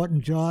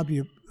important job.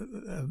 You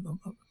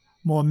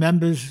more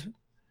members,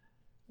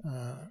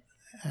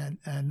 and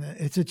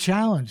it's a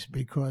challenge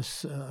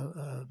because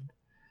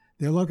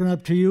they're looking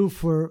up to you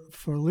for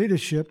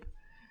leadership,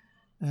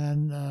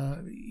 and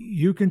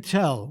you can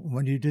tell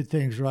when you did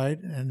things right,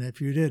 and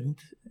if you didn't,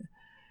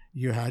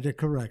 you had to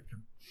correct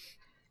them.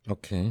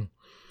 Okay.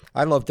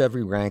 I loved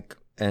every rank,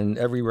 and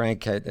every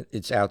rank had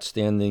its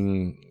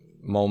outstanding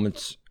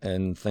moments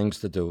and things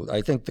to do.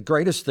 I think the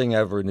greatest thing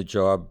ever in the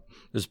job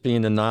is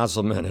being a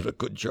nozzle man at a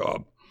good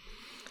job.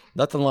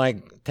 Nothing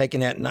like taking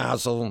that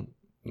nozzle,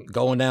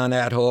 going down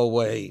that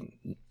hallway,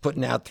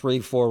 putting out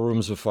 3-4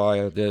 rooms of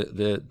fire.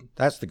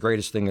 That's the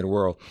greatest thing in the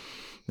world.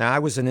 Now, I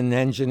was in an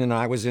engine and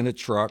I was in a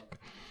truck,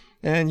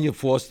 and you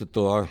force the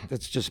door.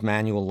 It's just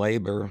manual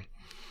labor.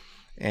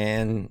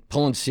 And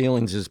pulling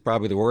ceilings is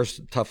probably the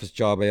worst, toughest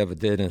job I ever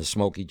did, and a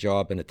smoky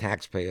job, and a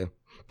taxpayer,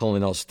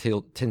 pulling those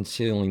tin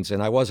ceilings.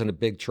 And I wasn't a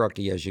big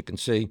truckie, as you can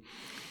see.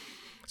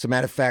 As a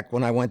matter of fact,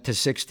 when I went to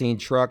 16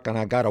 truck and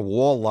I got a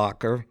wall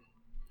locker,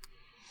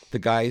 the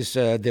guys,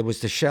 there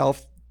was the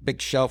shelf,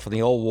 big shelf in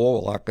the old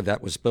wall locker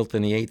that was built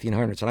in the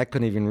 1800s, and I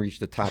couldn't even reach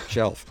the top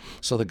shelf.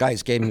 So the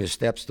guys gave me a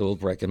step stool,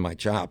 breaking my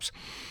chops.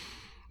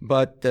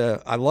 But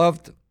I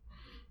loved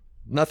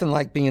nothing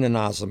like being a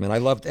nozzleman. I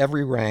loved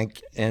every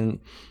rank, and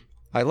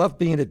I loved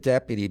being a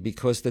deputy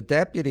because the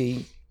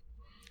deputy,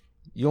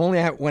 you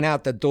only went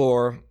out the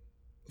door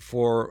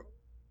for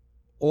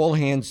all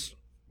hands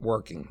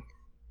working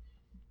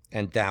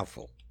and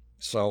doubtful.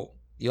 So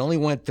you only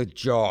went to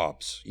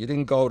jobs. You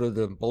didn't go to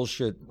the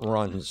bullshit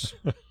runs,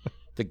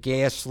 the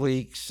gas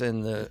leaks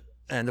and the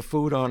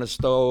food on the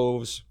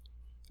stoves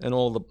and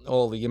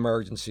all the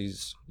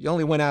emergencies. You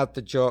only went out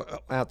the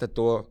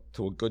door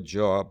to a good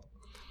job,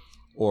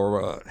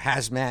 or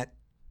hazmat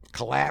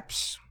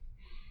collapse.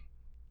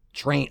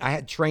 I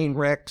had train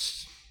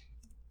wrecks,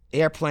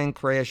 airplane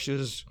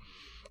crashes,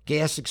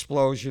 gas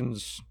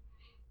explosions.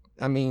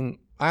 I mean,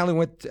 I only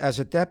went, as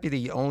a deputy,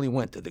 you only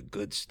went to the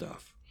good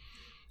stuff.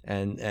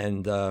 And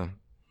so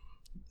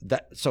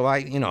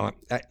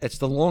it's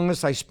the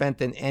longest I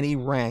spent in any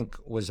rank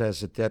was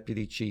as a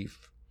deputy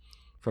chief,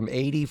 from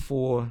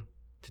 84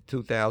 to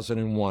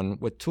 2001,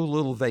 with 2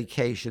 little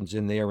vacations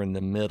in there in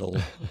the middle.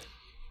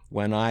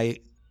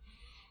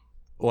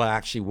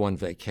 Actually 1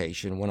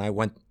 vacation, when I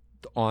went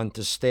on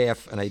to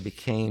staff and I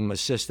became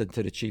assistant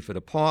to the chief of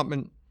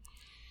department.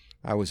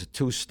 I was a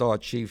 2-star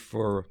chief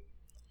for,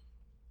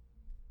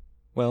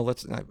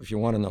 if you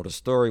want to know the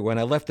story, when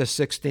I left the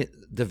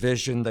 6th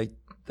Division, they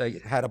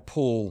had a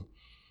pool.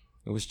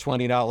 It was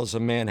 $20 a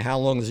man. How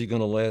long is he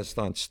going to last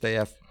on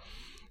staff?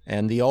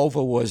 And the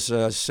over was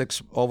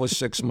over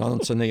 6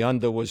 months, and the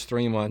under was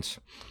 3 months.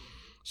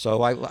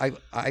 So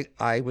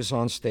I was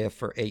on staff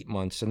for 8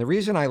 months. And the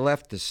reason I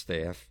left the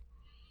staff,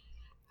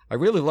 I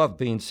really loved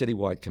being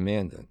citywide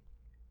commander.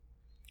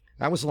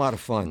 That was a lot of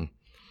fun.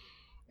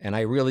 And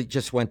I really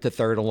just went to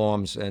third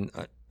alarms and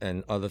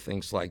other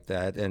things like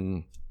that.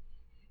 And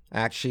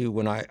actually,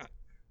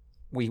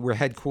 we were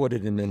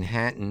headquartered in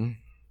Manhattan,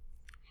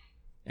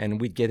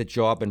 and we'd get a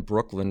job in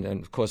Brooklyn,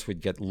 and of course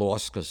we'd get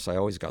lost because I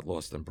always got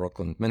lost in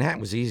Brooklyn.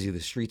 Manhattan was easy; the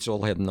streets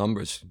all had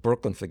numbers.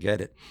 Brooklyn, forget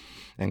it,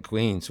 and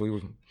Queens.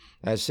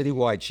 As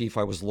citywide chief,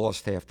 I was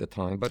lost half the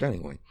time. But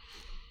anyway,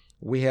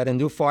 we had a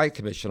new fire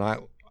commission.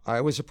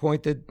 I was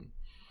appointed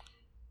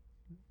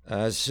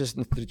as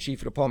assistant to the chief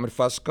of department,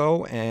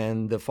 Fusco,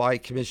 and the fire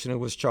commissioner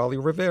was Charlie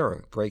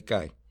Rivera, great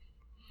guy.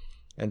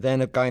 And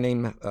then a guy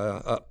named,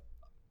 I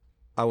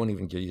won't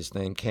even give you his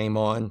name, came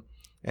on,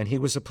 and he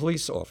was a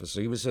police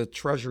officer. He was a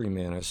treasury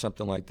man or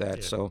something like that.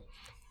 Yeah. So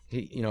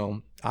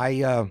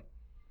I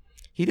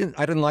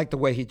didn't like the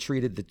way he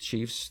treated the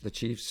chiefs.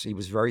 He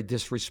was very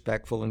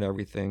disrespectful and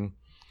everything.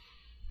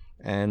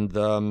 And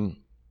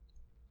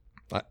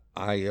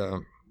I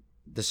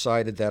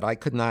decided that I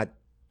could not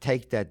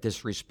take that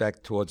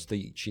disrespect towards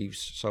the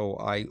chiefs, so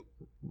I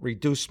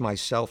reduced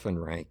myself in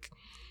rank,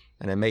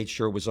 and I made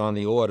sure it was on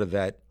the order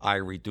that I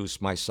reduced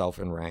myself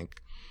in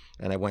rank,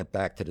 and I went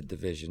back to the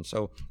division.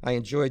 So I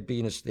enjoyed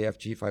being a staff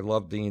chief. I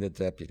loved being a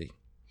deputy.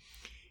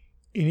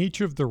 In each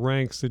of the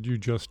ranks that you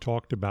just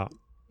talked about,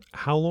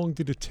 how long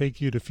did it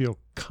take you to feel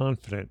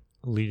confident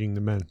leading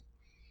the men?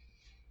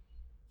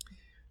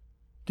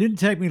 Didn't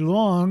take me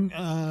long.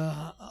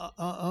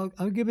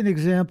 I'll give an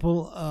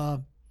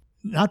example.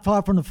 Not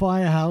far from the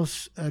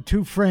firehouse,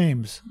 2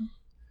 frames.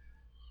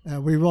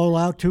 We roll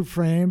out 2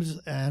 frames,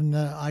 and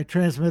I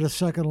transmit a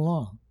second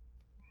alarm.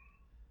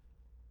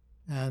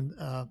 And,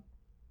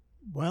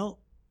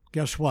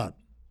 guess what?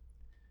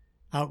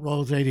 Out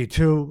rolls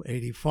 82,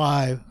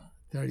 85,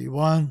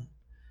 31.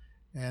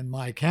 And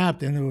my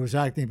captain, who was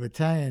acting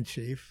battalion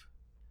chief,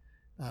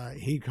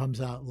 he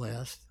comes out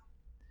last.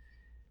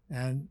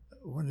 And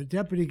when the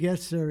deputy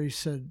gets there, he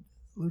said,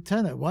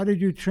 "Lieutenant, why did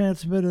you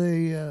transmit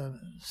a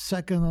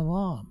second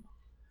alarm?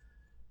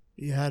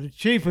 You had a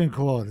chief in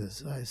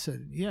quarters." I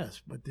said,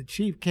 "Yes, but the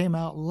chief came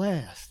out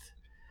last."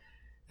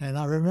 And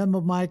I remember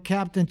my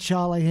captain,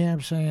 Charlie Ham,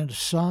 saying,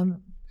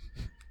 "Son,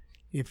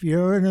 If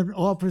you're in an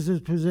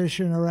officer's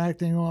position or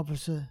acting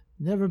officer,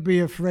 never be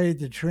afraid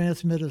to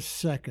transmit a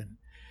second.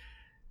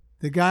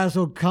 The guys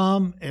will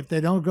come. If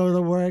they don't go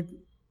to work,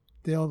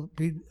 they'll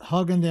be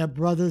hugging their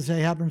brothers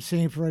they haven't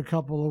seen for a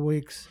couple of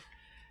weeks.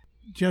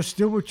 Just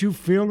do what you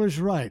feel is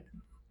right.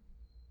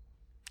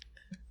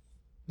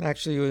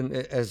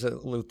 Actually, as a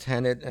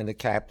lieutenant and a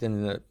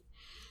captain,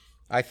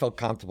 I felt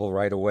comfortable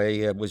right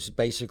away. It was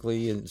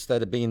basically,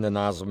 instead of being the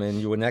nozzleman,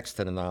 you were next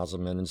to the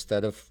nozzleman.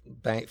 Instead of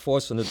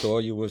forcing the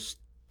door, you were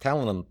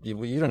telling them. You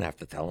didn't have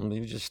to tell them.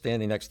 You were just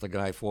standing next to the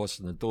guy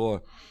forcing the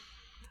door.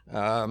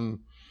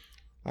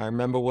 I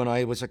remember when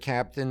I was a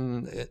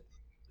captain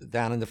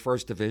down in the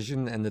 1st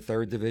Division and the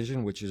 3rd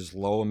Division, which is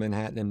Lower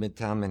Manhattan and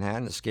Midtown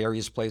Manhattan, the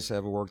scariest place I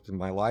ever worked in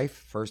my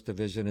life, 1st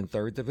Division and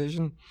 3rd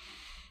Division.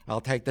 I'll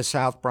take the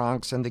South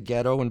Bronx and the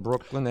ghetto in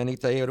Brooklyn any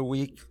day of the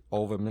week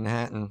over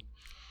Manhattan.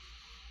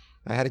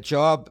 I had a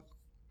job,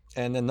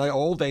 and in the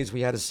old days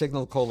we had a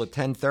signal called a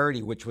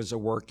 1030, which was a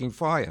working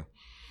fire,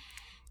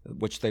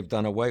 which they've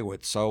done away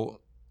with.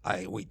 So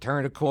we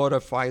turn a quarter,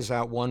 fire's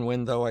out one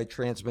window, I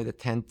transmit a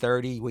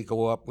 1030, we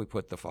go up, we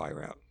put the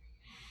fire out.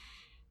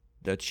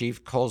 The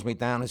chief calls me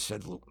down and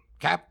said,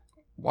 Cap,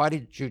 why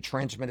did you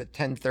transmit a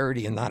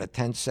 1030 and not a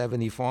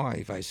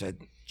 1075? I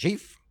said,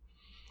 Chief,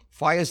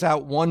 fire's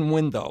out one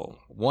window,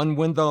 one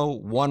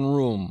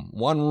room,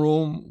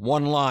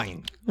 one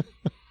line.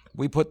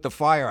 We put the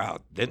fire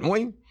out, didn't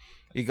we?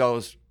 He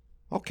goes,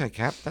 okay,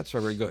 Cap, that's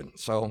very good.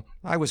 So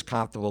I was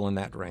comfortable in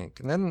that rank.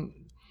 And then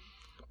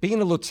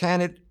being a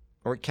lieutenant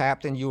or a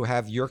captain, you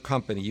have your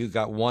company. You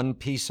got one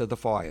piece of the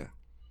fire.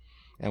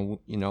 And,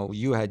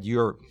 you had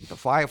the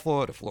fire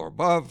floor, the floor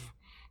above,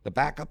 the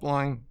backup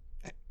line.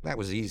 That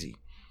was easy.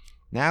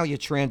 Now you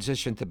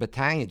transition to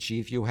battalion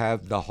chief, you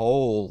have the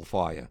whole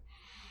fire.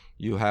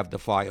 You have the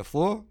fire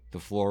floor, the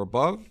floor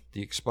above,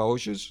 the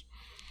exposures.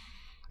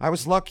 I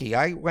was lucky.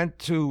 I went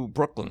to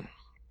Brooklyn,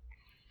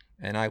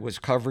 and I was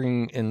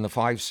covering in the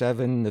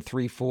 5-7, the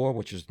 3-4,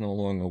 which is no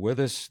longer with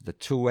us, the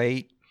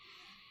 2-8,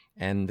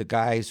 and the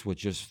guys were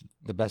just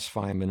the best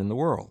firemen in the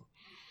world.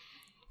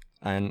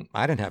 And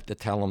I didn't have to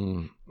tell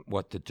them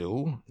what to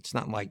do. It's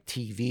not like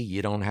TV.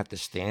 You don't have to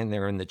stand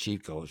there and the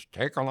chief goes,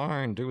 take a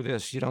line, do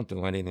this. You don't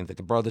do anything.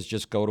 The brothers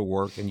just go to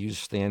work and you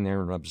stand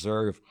there and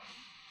observe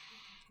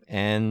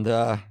and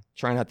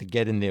try not to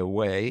get in their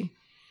way.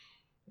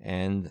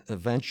 And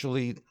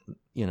eventually,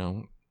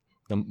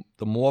 the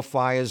more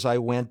fires I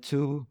went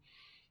to,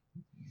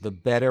 the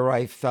better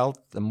I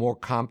felt, the more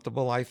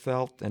comfortable I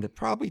felt. And it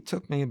probably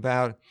took me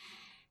about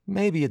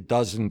maybe a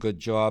dozen good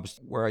jobs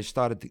where I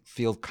started to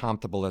feel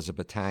comfortable as a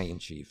battalion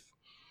chief.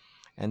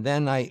 And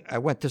then I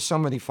went to so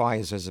many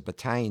fires as a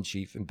battalion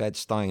chief in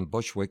Bed-Stuy,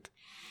 Bushwick.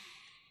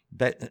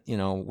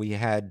 We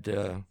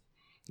had,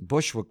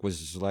 Bushwick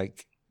was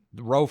like,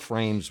 the row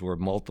frames were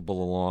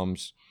multiple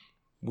alarms.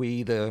 We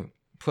either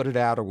put it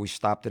out or we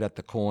stopped it at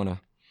the corner.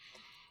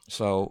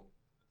 So,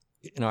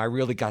 I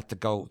really got to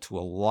go to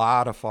a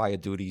lot of fire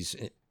duty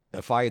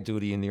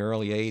in the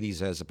early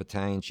 80s as a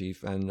battalion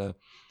chief. And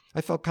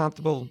I felt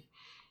comfortable,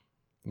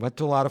 went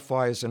to a lot of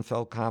fires and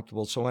felt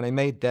comfortable. So when I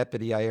made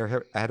deputy, I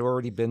had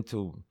already been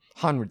to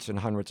hundreds and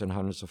hundreds and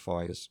hundreds of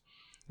fires,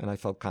 and I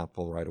felt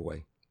comfortable right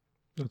away.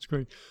 That's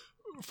great.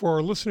 For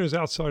our listeners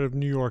outside of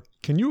New York,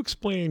 can you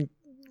explain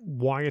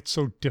why it's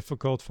so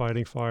difficult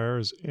fighting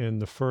fires in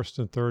the 1st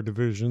and 3rd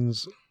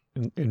Divisions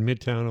in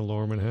Midtown and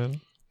Lower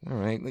Manhattan? All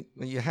right.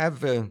 You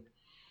have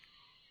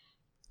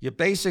your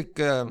basic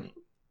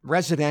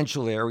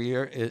residential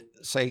area,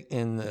 say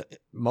in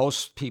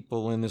most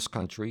people in this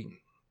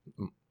country,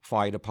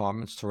 fire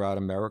departments throughout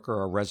America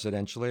are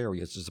residential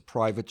areas. It's a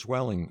private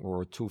dwelling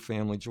or a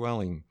 2-family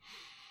dwelling.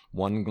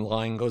 One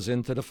line goes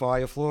into the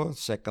fire floor,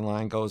 second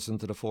line goes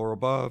into the floor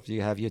above.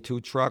 You have your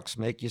 2 trucks,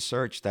 make your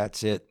search,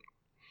 that's it.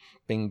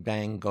 Bing,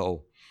 bang,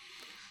 go.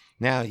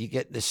 Now you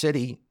get the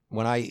city.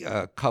 When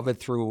I covered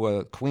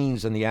through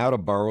Queens and the outer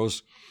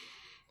boroughs,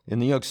 in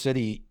New York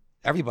City,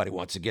 everybody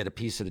wants to get a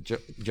piece of the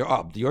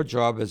job. Your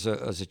job as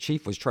a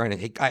chief was trying to,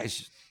 hey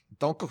guys,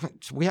 don't go.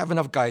 We have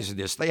enough guys in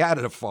there. Stay out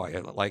of the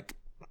fire.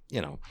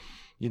 You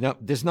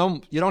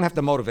don't have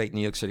to motivate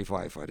New York City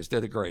firefighters.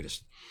 They're the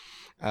greatest.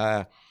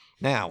 Now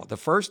the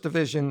 1st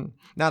Division.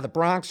 Now the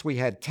Bronx, we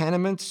had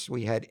tenements.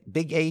 We had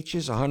big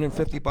H's,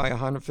 150 by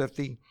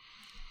 150.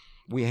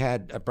 We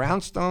had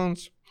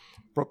brownstones.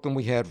 Brooklyn,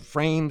 we had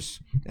frames,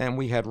 and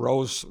we had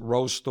rose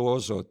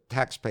stores or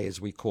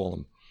taxpayers, we call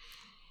them.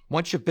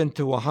 Once you've been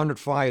to 100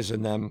 fires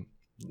in them,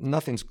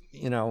 nothing's,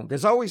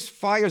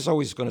 fire's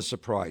always going to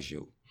surprise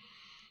you.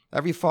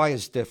 Every fire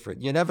is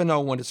different. You never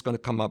know when it's going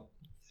to come up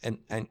and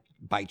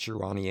bite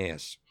you on the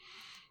ass.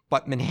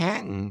 But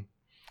Manhattan,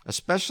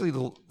 especially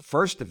the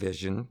 1st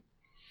Division,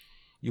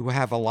 you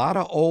have a lot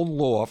of old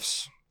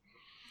lofts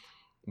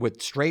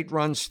with straight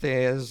run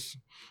stairs.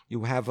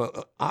 You have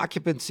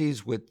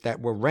occupancies that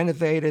were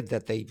renovated,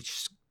 that they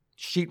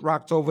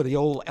sheetrocked over the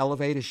old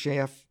elevator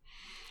shaft,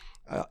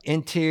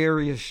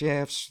 interior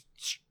shafts,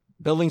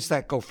 buildings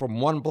that go from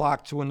one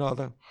block to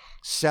another,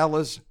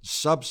 cellars,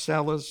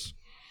 sub-cellars.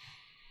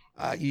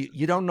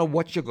 You don't know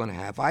what you're going to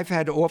have. I've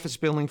had office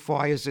building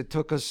fires that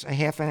took us a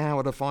half an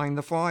hour to find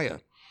the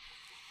fire.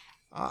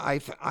 I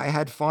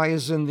had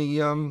fires in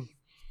the,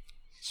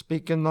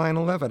 speaking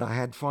 9/11, I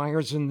had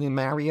fires in the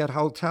Marriott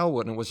Hotel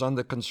when it was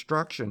under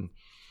construction.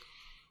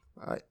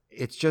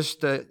 It's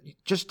just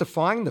to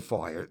find the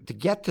fire, to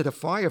get to the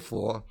fire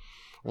floor.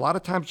 A lot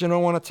of times you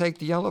don't want to take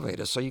the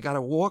elevator, so you got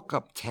to walk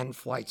up 10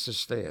 flights of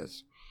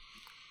stairs.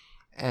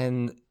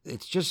 And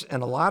a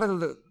lot of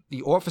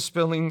the office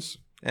buildings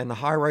and the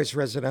high-rise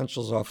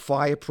residentials are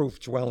fireproof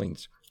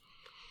dwellings.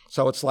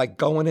 So it's like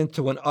going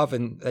into an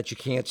oven that you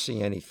can't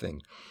see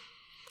anything.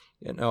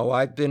 You know,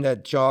 I've been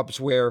at jobs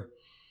where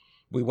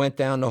we went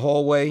down the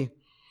hallway,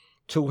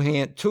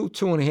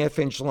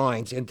 2.5-inch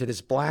lines into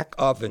this black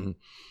oven,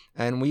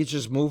 and we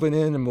just moving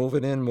in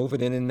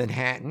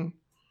Manhattan.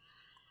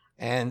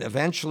 And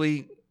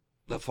eventually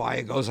the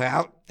fire goes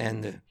out,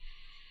 and the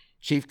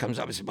chief comes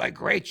up and said,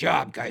 "Great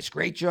job, guys,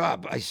 great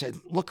job." I said,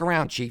 "Look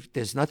around, chief.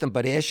 There's nothing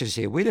but ashes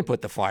here. We didn't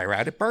put the fire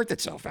out. It burnt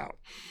itself out."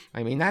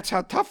 I mean, that's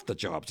how tough the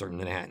jobs are in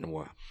Manhattan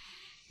were.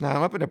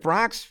 Now, up in the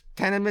Bronx,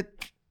 tenement,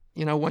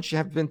 you know, once you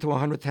have been to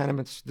 100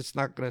 tenements, it's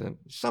not going to,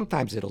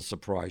 sometimes it'll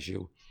surprise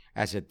you,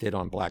 as it did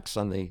on Black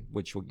Sunday,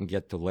 which we can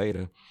get to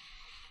later.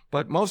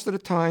 But most of the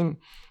time,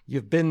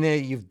 you've been there,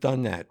 you've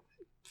done that.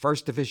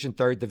 1st Division,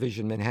 3rd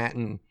Division,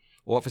 Manhattan,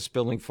 office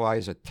building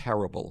fires are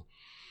terrible.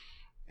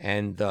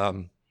 And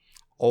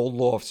old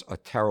lofts are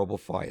terrible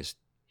fires.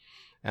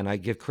 And I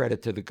give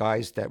credit to the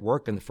guys that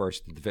work in the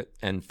 1st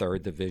and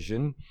 3rd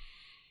Division.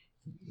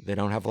 They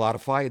don't have a lot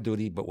of fire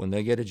duty, but when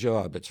they get a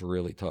job, it's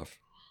really tough.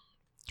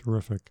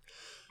 Terrific.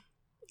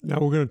 Now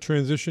we're going to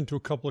transition to a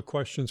couple of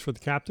questions for the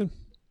captain.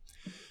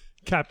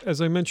 Cap, as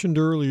I mentioned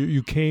earlier,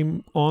 you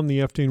came on the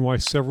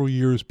FDNY several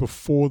years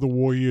before the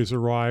war years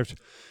arrived,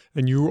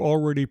 and you were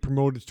already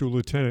promoted to a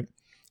lieutenant.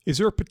 Is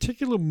there a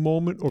particular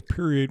moment or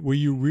period where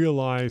you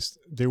realized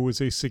there was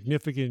a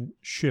significant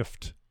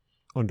shift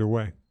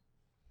underway?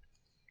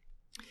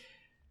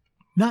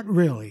 Not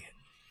really.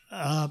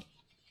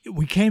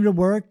 We came to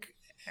work,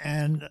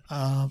 and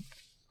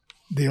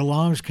the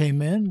alarms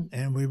came in,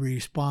 and we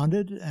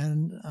responded,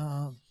 and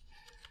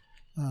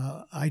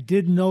I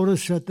did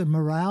notice that the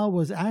morale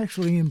was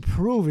actually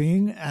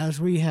improving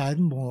as we had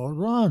more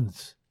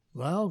runs.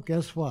 Well,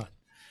 guess what?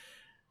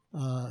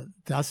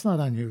 That's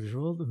not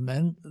unusual. The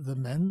men,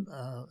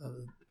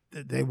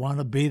 they want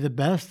to be the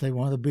best. They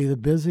want to be the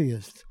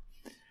busiest.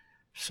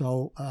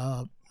 So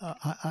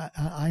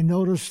I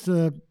noticed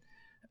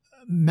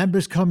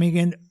members coming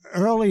in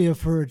earlier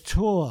for a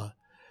tour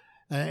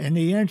in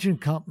the engine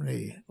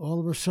company.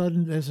 All of a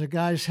sudden, there's a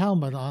guy's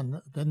helmet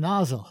on the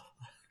nozzle.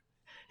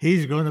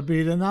 He's going to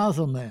be the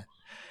nozzle man.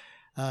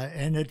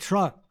 In the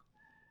truck,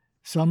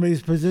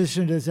 somebody's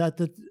position is at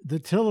the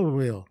tiller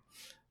wheel.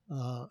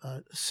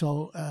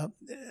 So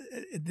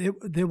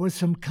there was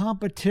some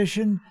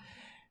competition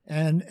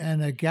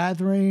and a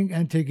gathering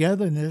and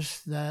togetherness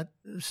that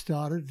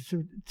started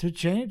to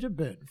change a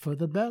bit for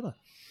the better.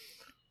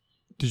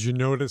 Did you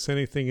notice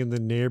anything in the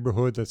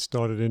neighborhood that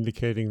started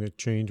indicating that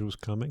change was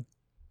coming?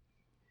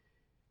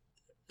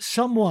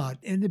 Somewhat.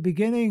 In the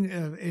beginning,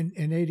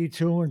 in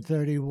 82 and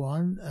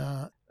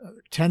 31,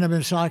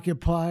 tenements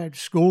occupied,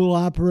 school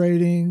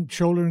operating,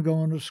 children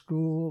going to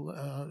school,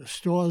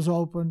 stores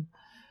open,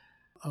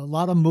 a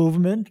lot of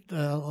movement,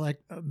 like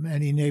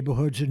many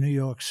neighborhoods in New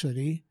York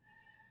City.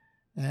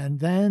 And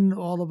then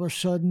all of a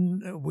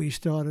sudden, we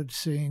started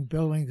seeing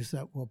buildings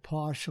that were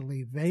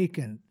partially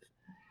vacant.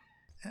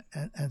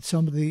 And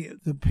some of the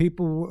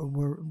people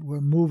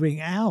were moving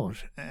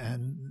out.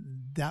 And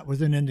that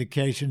was an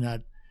indication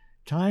that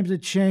times are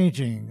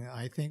changing.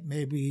 I think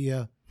maybe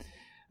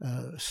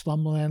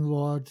slum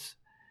landlords,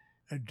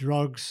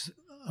 drugs,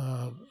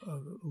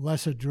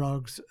 lesser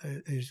drugs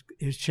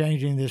is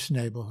changing this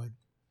neighborhood.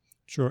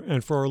 Sure.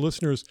 And for our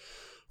listeners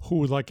who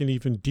would like an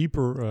even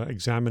deeper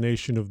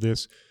examination of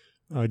this,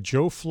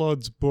 Joe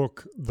Flood's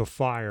book, The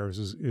Fires,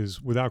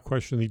 is without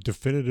question the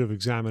definitive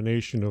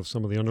examination of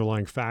some of the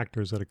underlying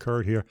factors that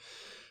occurred here.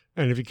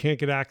 And if you can't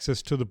get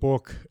access to the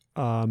book,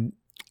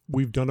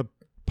 we've done a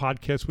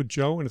podcast with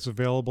Joe, and it's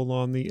available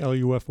on the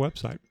LUF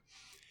website.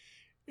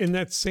 In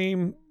that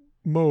same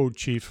mode,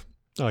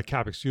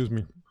 Cap,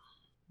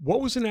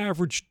 what was an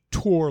average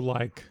tour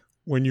like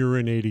when you were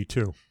in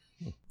 82?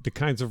 The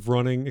kinds of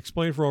running,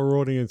 explain for our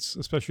audience,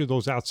 especially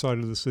those outside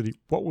of the city,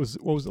 what was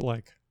it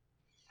like?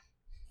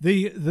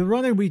 The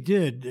running we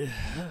did,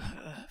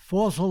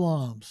 false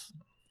alarms,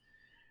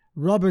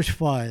 rubbish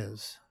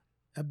fires,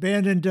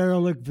 abandoned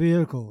derelict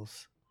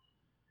vehicles,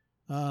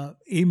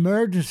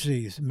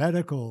 emergencies,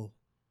 medical,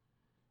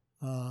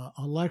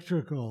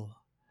 electrical,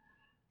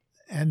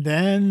 and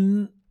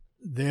then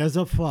there's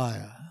a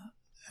fire,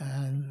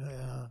 and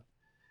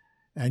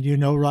you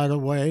know right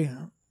away,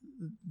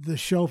 the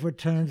chauffeur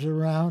turns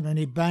around and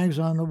he bangs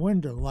on the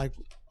window like,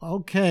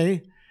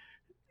 okay,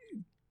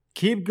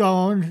 keep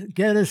going,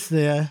 get us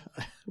there,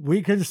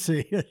 we can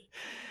see it.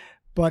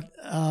 But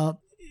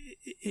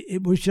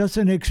it was just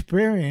an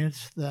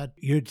experience that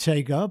you'd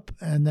take up,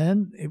 and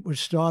then it would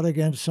start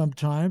again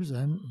sometimes,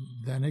 and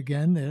then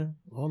again,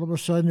 all of a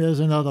sudden, there's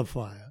another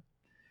fire.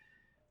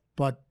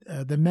 But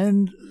the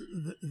men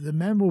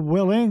were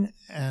willing,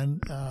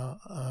 and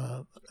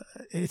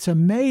it's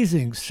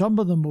amazing. Some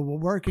of them were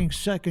working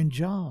second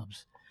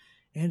jobs,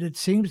 and it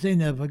seems they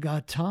never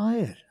got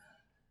tired.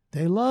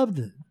 They loved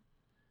it.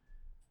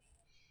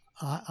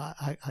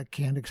 I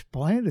can't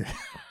explain it.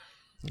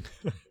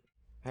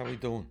 How we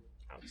doing?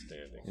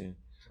 Outstanding. Yeah.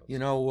 You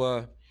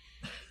know,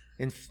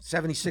 in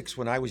 76,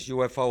 when I was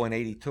UFO in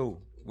 82,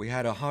 we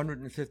had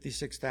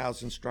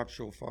 156,000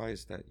 structural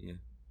fires that year.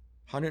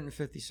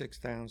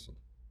 156,000.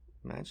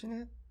 Imagine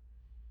that.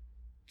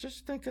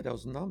 Just think of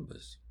those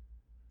numbers.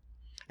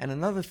 And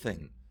another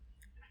thing,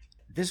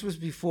 this was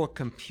before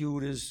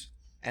computers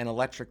and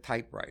electric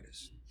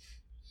typewriters.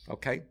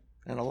 Okay?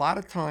 And a lot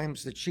of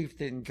times the chief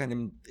didn't get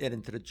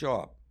into the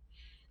job.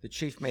 The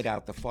chief made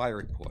out the fire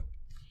report.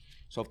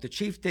 So if the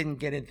chief didn't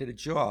get into the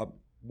job,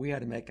 we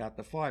had to make out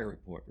the fire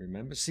report.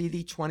 Remember?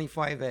 CD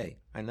 25A.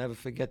 I never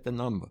forget the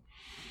number.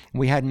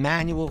 We had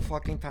manual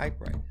fucking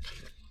typewriters.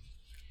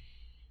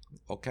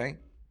 Okay?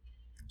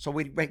 So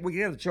we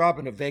get a job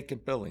in a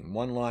vacant building.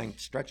 One line,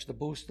 stretch the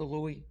booster,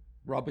 Louis,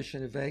 rubbish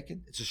in a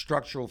vacant. It's a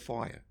structural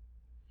fire.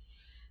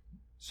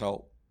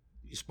 So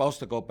you're supposed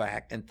to go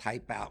back and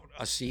type out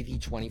a CD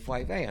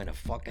 25A on a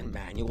fucking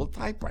manual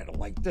typewriter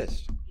like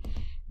this.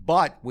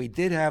 But we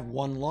did have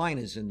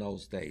one-liners in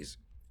those days.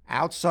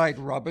 Outside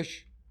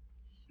rubbish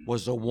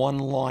was a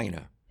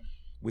one-liner.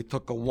 We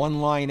took a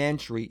one-line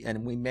entry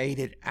and we made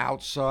it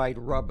outside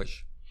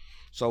rubbish.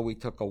 So we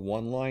took a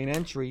one-line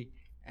entry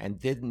and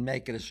didn't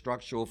make it a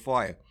structural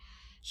fire.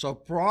 So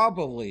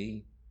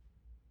probably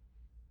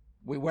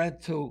we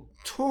went to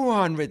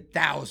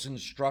 200,000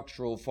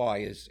 structural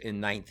fires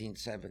in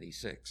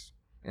 1976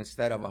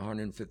 instead of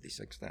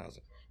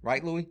 156,000.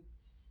 Right, Louis?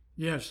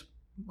 Yes.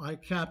 My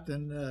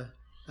captain,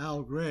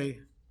 Al Gray,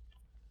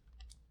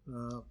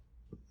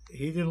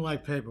 he didn't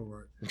like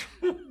paperwork.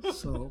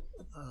 So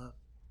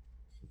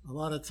a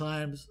lot of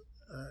times,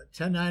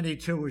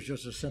 1092 was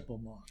just a simple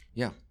mark.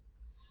 Yeah.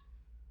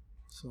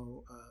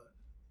 So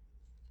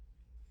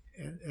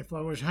and if I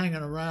was hanging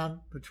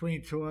around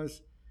between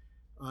tours,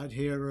 I'd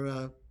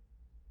hear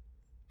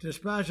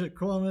dispatcher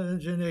calling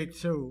engine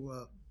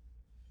 82.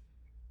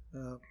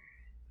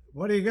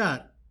 What do you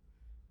got?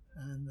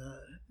 And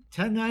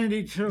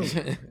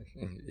 1092.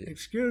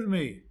 Excuse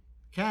me,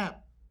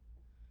 Cap.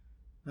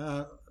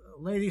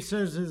 Lady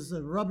says there's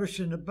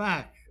rubbish in the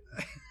back.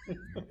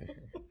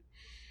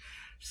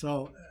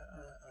 So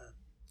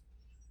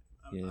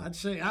Yeah. I'd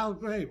say, Al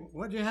Gray,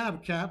 what do you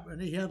have, Cap?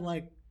 And he had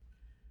like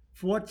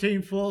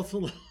 14 false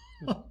alarms.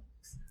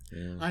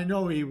 Yeah. I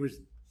know he was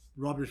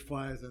rubbish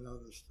fires and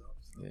other stuff.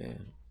 So.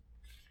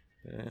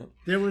 Yeah.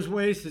 There was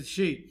ways to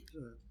cheat.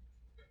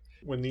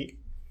 When the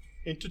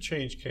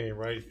interchange came,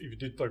 right? If you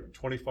did like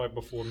 25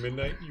 before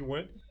midnight, you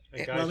went.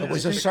 And guys, Well, It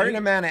was a certain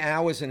amount of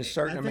hours and a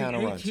certain amount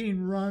of runs.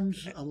 18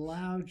 runs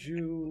allowed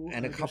you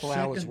And a the couple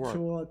hours second work.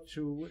 tour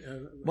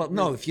to. Well,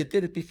 no, if you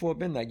did it before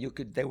midnight, you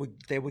could. They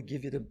would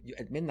give you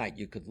at midnight.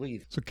 You could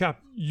leave. So,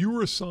 Cap, you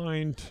were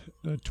assigned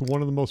to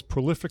one of the most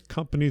prolific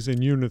companies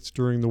and units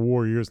during the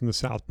war years in the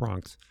South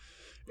Bronx,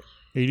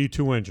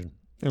 82 Engine,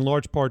 in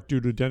large part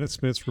due to Dennis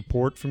Smith's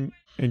report from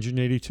Engine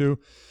 82,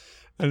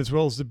 and as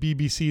well as the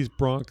BBC's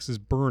Bronx is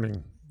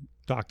Burning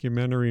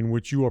documentary in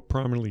which you are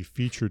prominently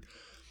featured.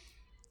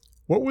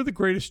 What were the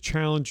greatest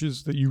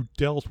challenges that you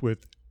dealt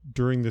with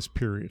during this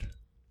period?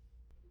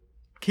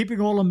 Keeping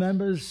all the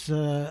members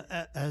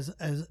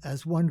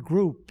as one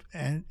group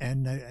and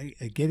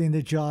getting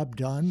the job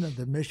done,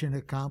 the mission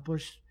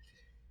accomplished.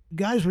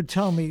 Guys would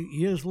tell me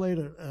years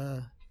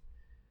later.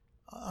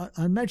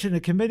 I mentioned the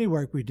committee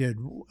work we did.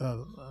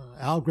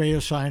 Al Gray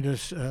assigned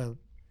us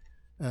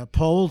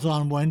polls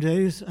on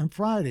Wednesdays and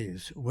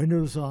Fridays,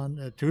 windows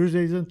on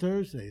Tuesdays and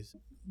Thursdays.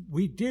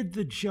 We did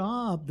the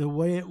job the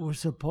way it was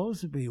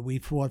supposed to be. We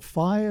fought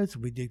fires.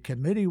 We did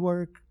committee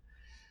work.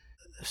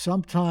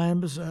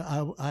 Sometimes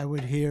I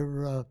would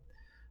hear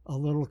a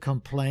little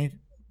complaint,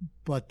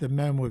 but the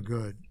men were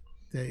good.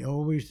 They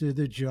always did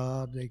the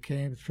job. They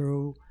came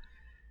through.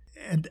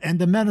 And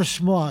the men are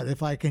smart.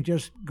 If I can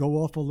just go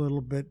off a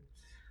little bit,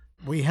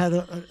 we had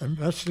an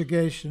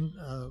investigation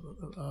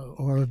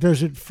or a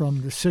visit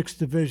from the 6th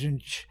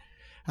Division,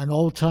 an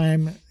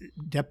old-time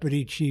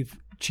Deputy Chief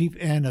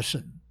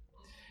Anderson.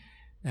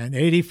 And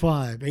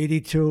 85,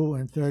 82,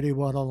 and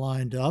 31 are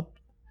lined up.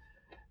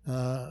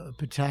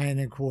 Battalion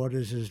in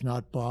quarters is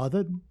not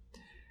bothered.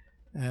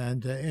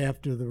 And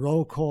after the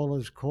roll call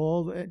is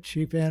called,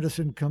 Chief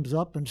Anderson comes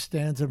up and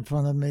stands in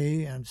front of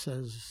me and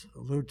says,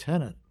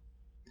 "Lieutenant,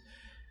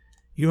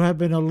 you have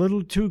been a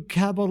little too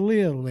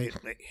cavalier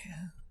lately."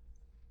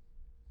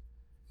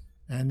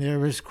 And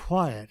there is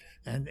quiet,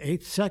 and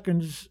 8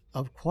 seconds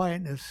of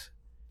quietness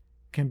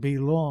can be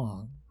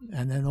long.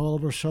 And then all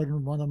of a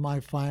sudden, one of my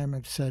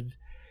firemen said,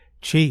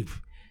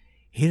 "Chief,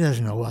 he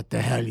doesn't know what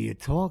the hell you're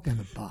talking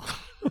about."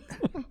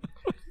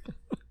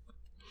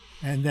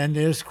 And then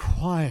there's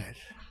quiet.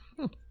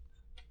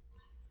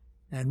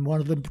 And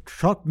one of the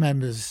truck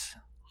members,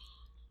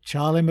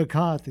 Charlie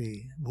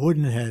McCarthy,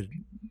 Woodenhead,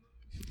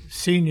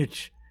 senior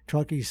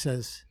truckie,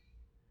 says,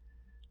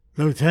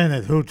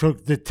 "Lieutenant, who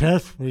took the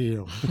test for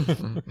you?"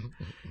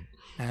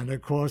 And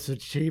of course the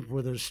chief,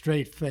 with a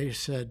straight face,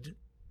 said,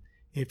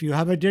 "If you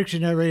have a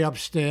dictionary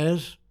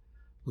upstairs,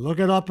 look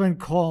it up and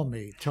call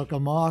me." Took a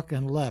mark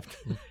and left.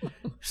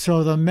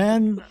 So the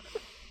men,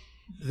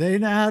 they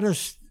know how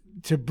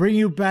to bring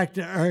you back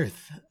to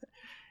earth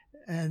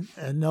and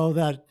know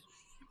that,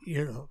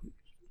 you know.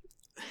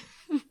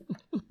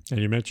 And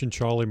you mentioned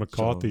Charlie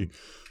McCarthy,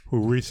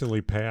 who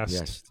recently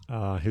passed.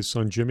 Yes. His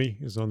son Jimmy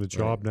is on the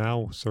job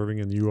now, serving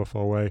in the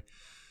UFOA.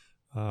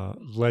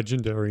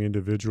 Legendary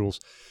individuals.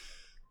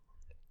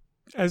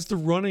 As the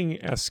running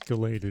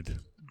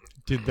escalated,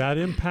 did that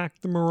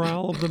impact the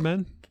morale of the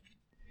men?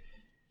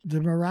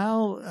 The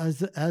morale, as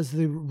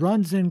the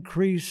runs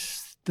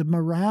increase, the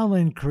morale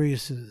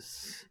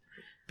increases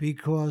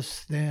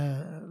because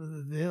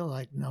they're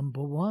like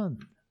number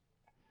one.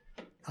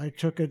 I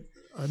took a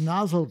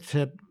nozzle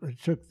tip. I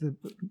took the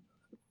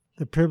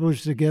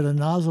privilege to get a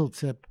nozzle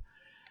tip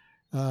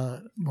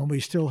when we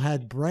still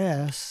had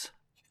brass,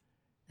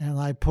 and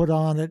I put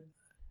on it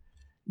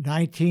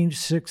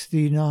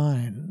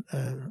 1969,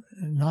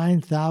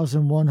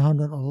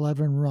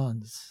 9,111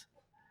 runs.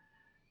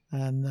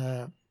 And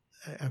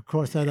of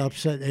course, that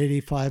upset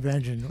 85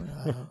 engine.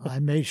 I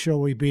made sure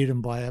we beat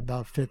them by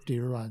about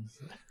 50 runs.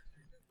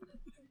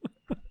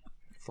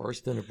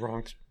 First in the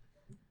Bronx,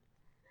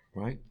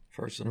 right?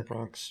 First in the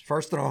Bronx.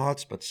 First in the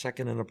Huts, but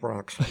second in the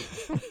Bronx.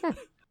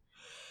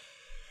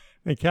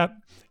 And Cap,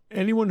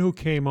 anyone who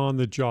came on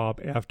the job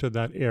after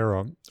that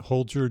era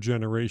holds your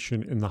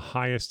generation in the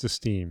highest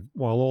esteem,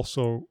 while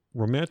also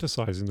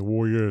romanticizing the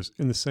war years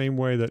in the same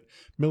way that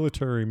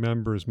military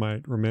members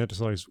might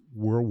romanticize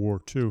World War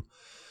II.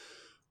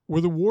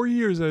 Were the war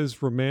years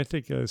as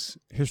romantic as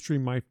history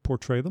might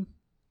portray them?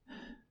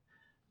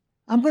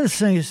 I'm going to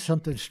say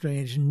something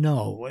strange.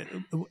 No.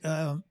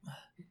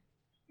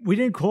 We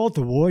didn't call it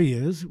the war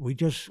years. We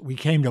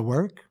came to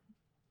work.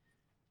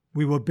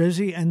 We were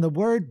busy, and the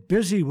word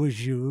busy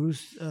was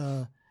used.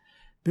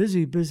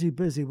 Busy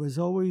was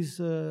always,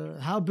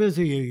 how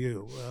busy are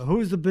you?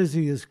 Who's the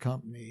busiest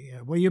company?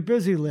 Were you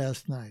busy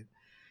last night?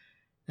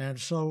 And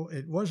so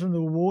it wasn't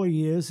the war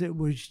years. It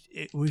was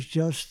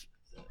just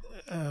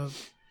a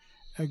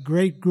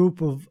great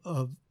group of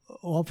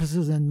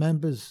officers and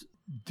members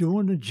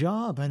doing the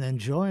job and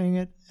enjoying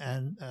it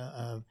and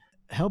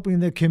helping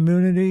the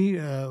community.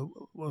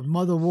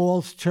 Mother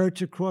Wall's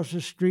church across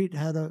the street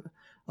had a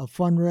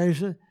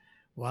fundraiser.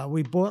 Well,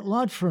 we bought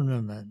lunch from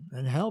them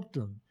and helped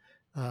them.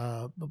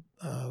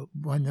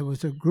 When there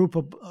was a group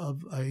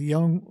of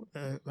young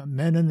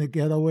men in the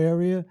ghetto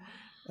area,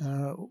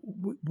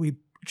 we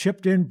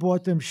chipped in,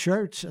 bought them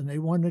shirts, and they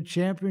won the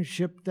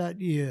championship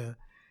that year.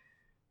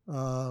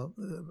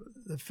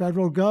 The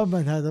federal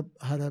government had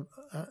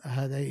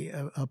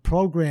a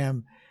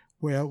program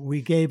where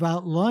we gave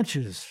out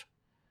lunches.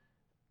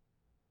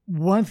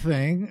 One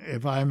thing,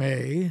 if I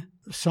may,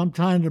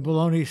 sometimes the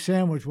bologna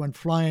sandwich went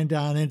flying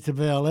down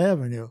Intervale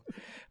Avenue,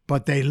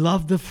 but they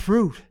loved the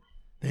fruit.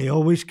 They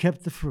always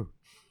kept the fruit.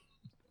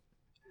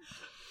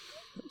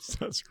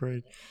 That's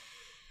great.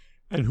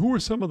 And who were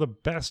some of the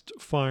best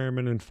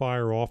firemen and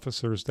fire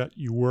officers that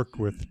you worked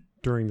with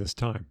during this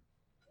time?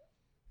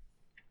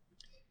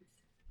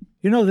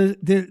 You know,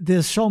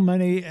 there's so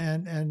many,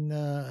 and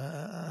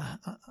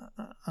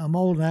I'm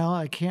old now.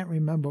 I can't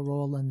remember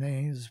all the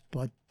names,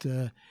 but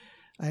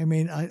I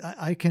mean,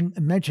 I can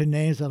mention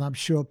names that I'm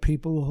sure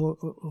people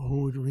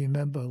who would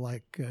remember.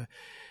 Like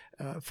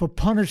for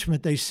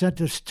punishment, they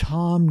sent us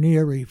Tom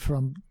Neary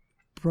from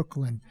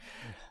Brooklyn,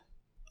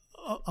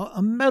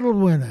 a medal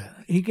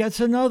winner. He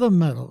gets another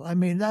medal. I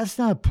mean, that's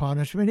not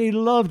punishment. He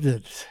loved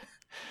it.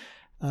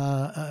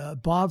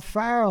 Bob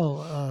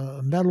Farrell,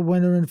 a medal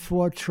winner in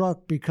Ford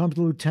Truck, becomes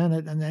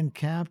lieutenant and then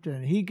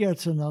captain. He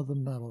gets another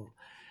medal.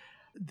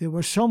 There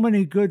were so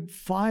many good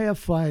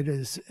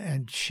firefighters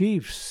and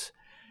chiefs.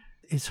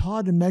 It's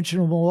hard to mention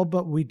them all,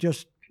 but we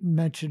just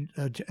mentioned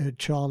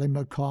Charlie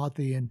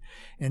McCarthy and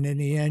in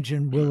the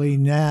engine, Willie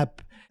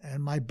Knapp,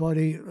 and my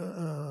buddy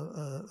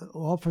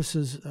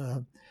officers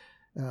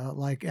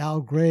like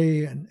Al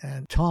Gray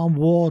and Tom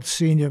Wald,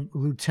 senior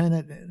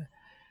lieutenant.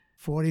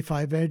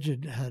 45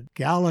 Engine had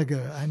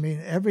Gallagher. I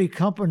mean, every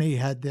company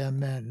had their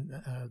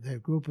men, their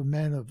group of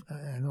men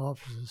and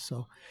officers.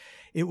 So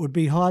it would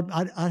be hard.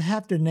 I'd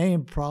have to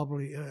name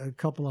probably a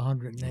couple of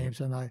hundred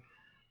names, and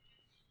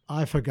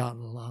I've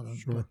forgotten a lot of them.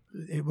 Sure. But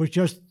it was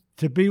just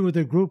to be with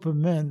a group of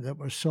men that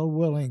were so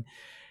willing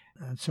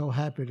and so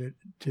happy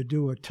to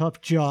do a tough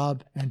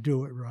job and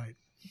do it right.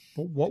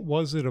 But what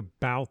was it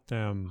about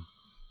them?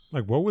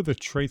 Like, what were the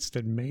traits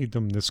that made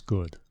them this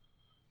good?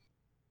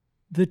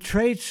 The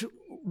traits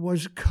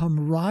was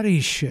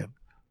comradeship.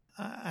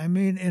 I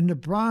mean, in the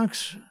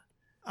Bronx,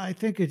 I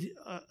think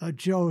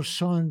Joe's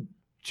son,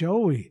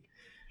 Joey,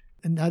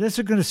 and now this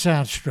is going to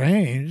sound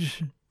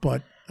strange,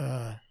 but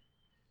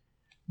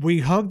we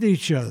hugged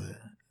each other.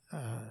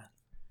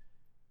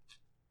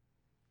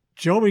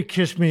 Joey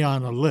kissed me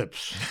on the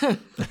lips.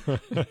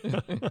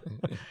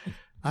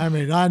 I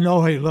mean, I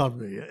know he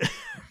loved me.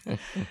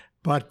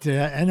 But,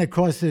 and of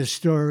course, there's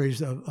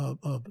stories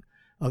of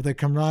the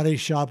camaraderie,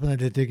 sharpening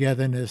the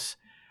togetherness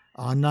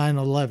on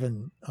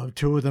 9/11 of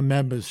two of the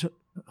members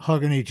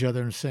hugging each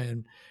other and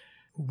saying,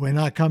 "We're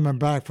not coming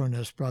back from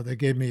this, brother.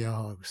 Give me a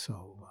hug."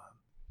 So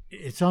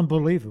it's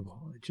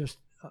unbelievable. It's just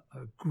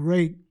a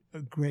great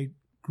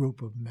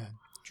group of men.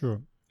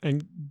 Sure.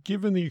 And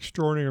given the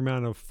extraordinary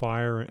amount of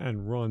fire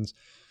and runs,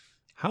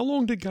 how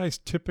long did guys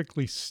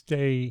typically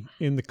stay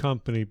in the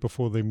company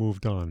before they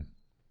moved on?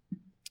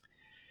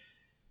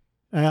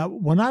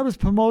 When I was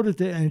promoted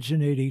to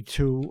Engine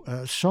 82,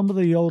 some of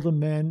the older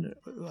men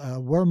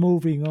were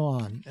moving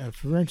on.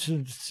 For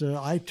instance,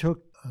 I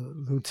took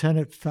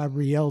Lieutenant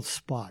Fabriel's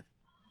spot,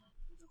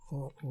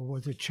 or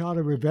was it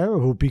Charlie Rivera,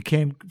 who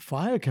became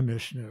fire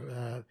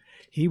commissioner.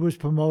 He was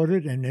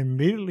promoted and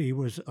immediately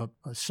was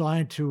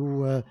assigned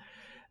to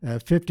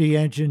 50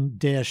 engine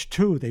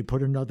 -2. They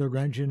put another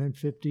engine in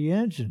 50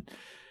 engine.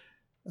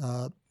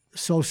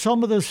 So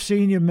some of the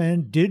senior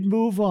men did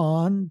move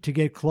on to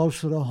get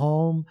closer to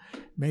home.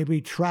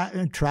 Maybe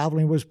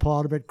traveling was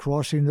part of it,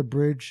 crossing the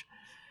bridge.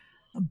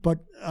 But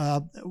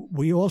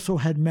we also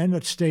had men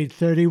that stayed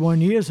 31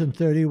 years in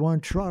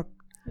 31 truck.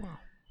 Wow.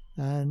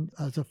 And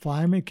as a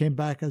fireman, came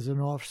back as an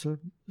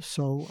officer.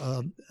 So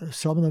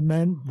some of the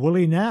men,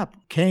 Willie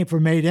Knapp, came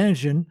from 8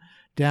 Engine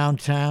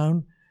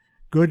downtown.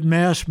 Good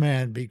mass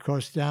man,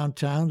 because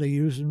downtown they're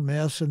using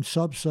mass and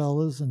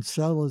subcellars and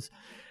cellars.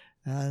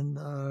 And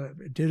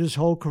did his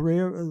whole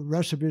career, the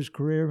rest of his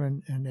career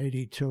in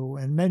 82,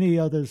 and many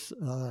others.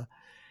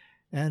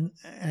 And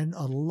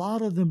a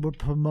lot of them were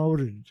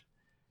promoted.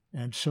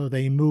 And so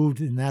they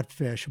moved in that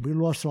fashion. We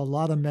lost a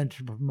lot of men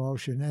to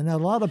promotion and a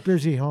lot of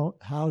busy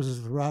houses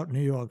throughout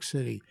New York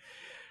City.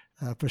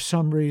 For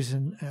some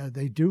reason,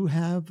 they do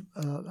have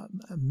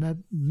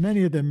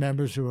many of the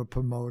members who are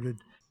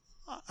promoted.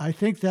 I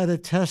think that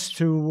attests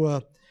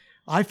to,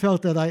 I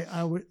felt that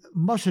I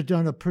must have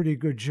done a pretty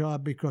good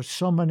job because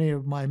so many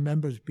of my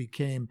members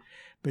became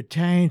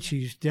battalion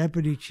chiefs,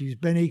 deputy chiefs,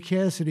 Benny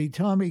Cassidy,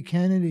 Tommy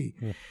Kennedy,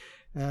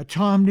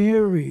 Tom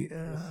Neary.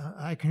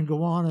 I can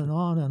go on and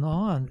on and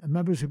on.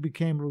 Members who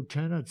became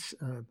lieutenants,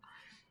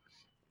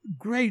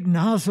 great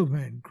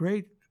nozzlemen,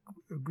 great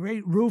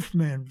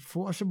roofmen,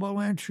 forcible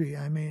entry.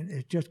 I mean,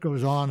 it just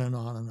goes on and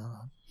on and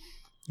on.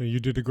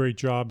 You did a great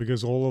job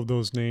because all of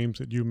those names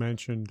that you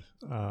mentioned,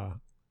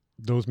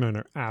 those men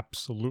are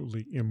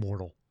absolutely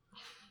immortal.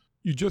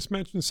 You just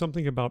mentioned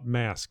something about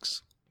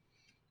masks.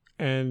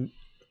 And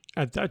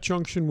at that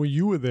junction where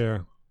you were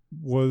there,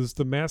 was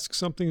the mask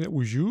something that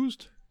was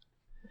used?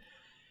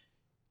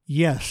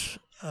 Yes.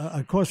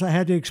 Of course, I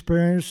had the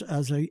experience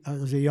as a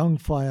young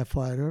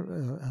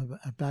firefighter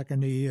back in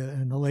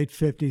the late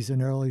 50s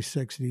and early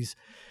 60s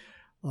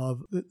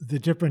of the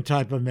different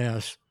type of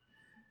mask,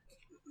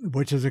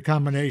 which is a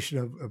combination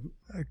of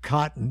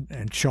cotton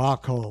and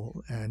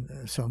charcoal and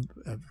some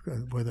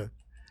with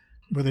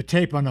a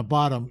tape on the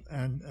bottom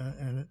and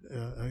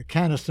a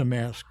canister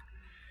mask,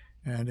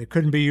 and it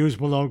couldn't be used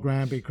below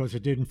ground because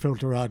it didn't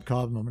filter out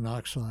carbon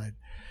monoxide.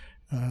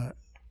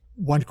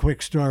 One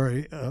quick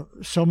story: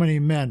 so many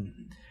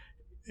men,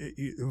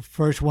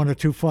 first 1 or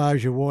 2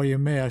 fires you wore your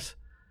mask,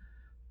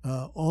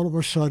 all of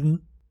a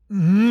sudden.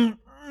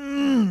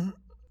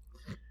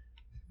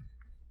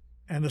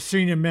 And the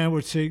senior man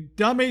would say,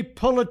 "Dummy,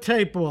 pull the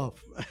tape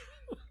off."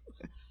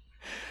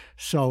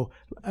 So,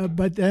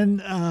 but then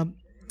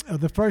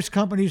the first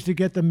companies to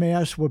get the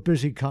masks were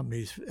busy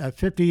companies.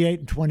 58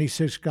 and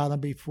 26 got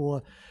them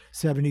before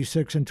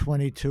 76 and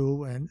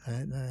 22,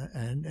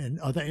 and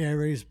other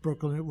areas.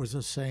 Brooklyn, it was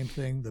the same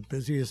thing. The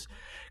busiest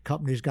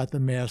companies got the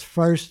masks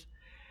first.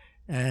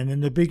 And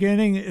in the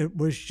beginning, it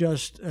was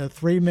just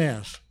 3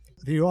 masks,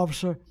 the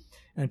officer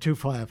and 2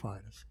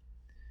 firefighters.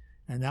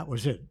 And that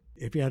was it.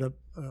 If you had a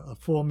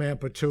 4-man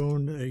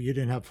platoon, you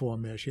didn't have 4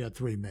 masks, you had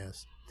 3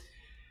 masks.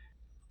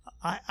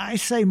 I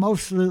say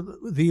most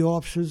of the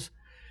officers,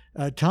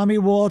 Tommy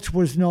Waltz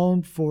was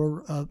known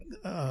for,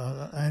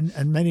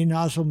 and many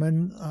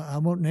nozzlemen, I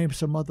won't name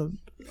some other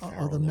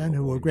men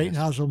who were great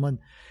nozzlemen,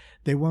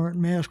 they weren't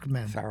masked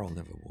men. Farrell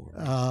never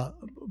wore.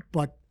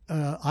 But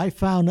I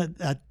found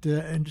that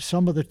in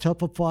some of the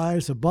tougher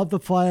fires, above the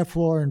fire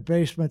floor in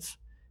basements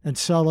and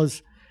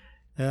cellars,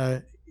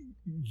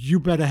 you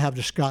better have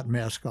the Scott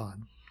mask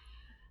on.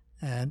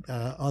 And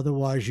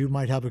otherwise you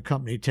might have a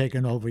company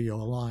taking over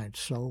your line.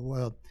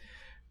 So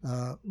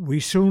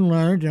we soon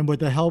learned, and with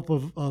the help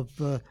of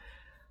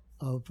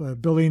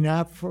Billy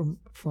Knapp from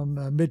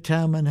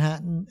Midtown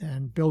Manhattan,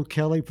 and Bill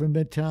Kelly from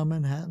Midtown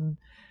Manhattan,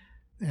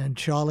 and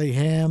Charlie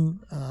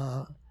Ham,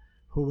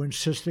 who were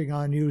insisting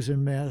on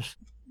using masks,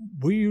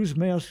 we use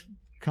masks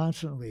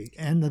constantly.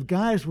 And the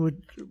guys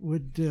would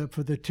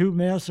for the 2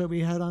 masks that we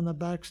had on the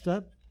back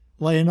step,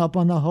 laying up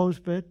on the hose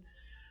bed,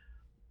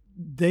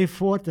 they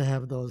fought to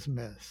have those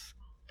masks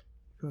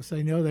because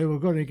they knew they were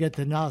going to get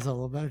the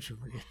nozzle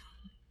eventually.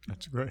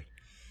 That's great.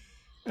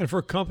 And for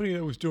a company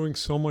that was doing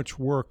so much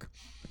work,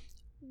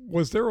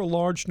 was there a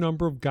large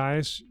number of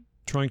guys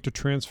trying to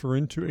transfer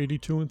into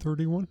 82 and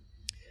 31?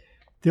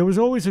 There was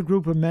always a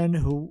group of men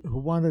who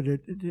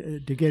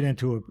wanted to get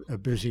into a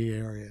busy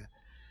area.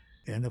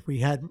 And if we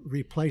had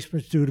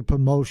replacements due to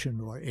promotion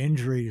or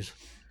injuries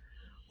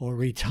or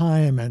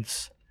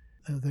retirements,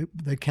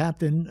 the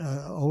captain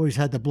always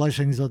had the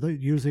blessings of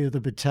usually of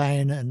the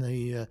battalion and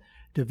the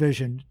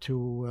division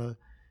to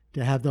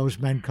have those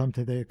men come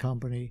to their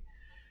company.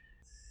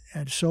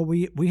 And so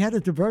we had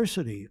a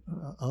diversity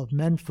of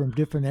men from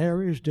different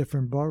areas,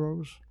 different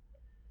boroughs.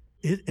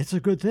 It's a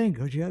good thing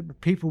because you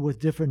have people with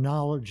different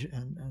knowledge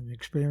and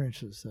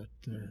experiences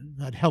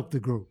that help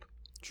the group.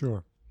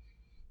 Sure.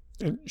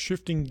 And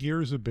shifting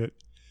gears a bit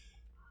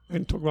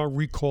and talk about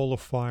recall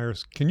of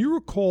fires, can you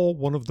recall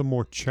one of the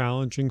more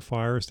challenging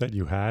fires that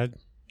you had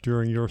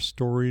during your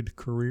storied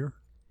career?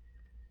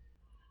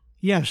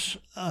 Yes.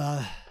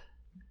 I'll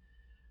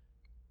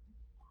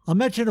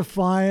mention a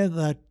fire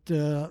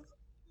that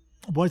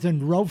was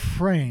in Row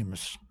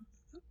Frames,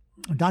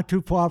 not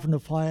too far from the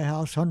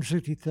firehouse,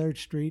 163rd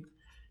Street,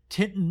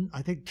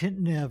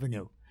 Tinton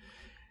Avenue.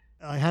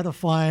 I had a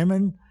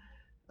fireman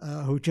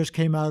who just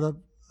came out of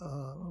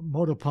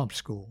motor pump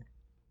school.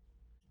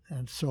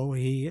 And so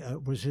he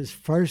was his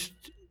first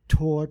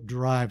tour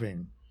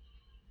driving.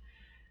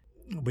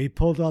 We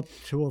pulled up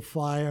to a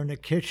fire in the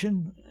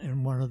kitchen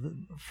in one of the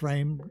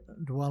frame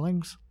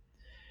dwellings,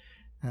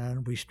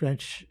 and we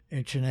stretched 1.5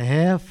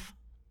 inches.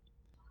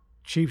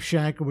 Chief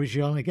Shanker was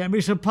yelling, "Get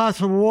me some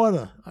pots of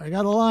water. I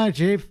got a line,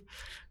 Chief."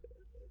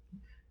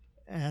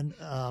 And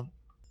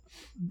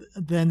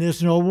then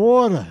there's no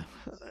water.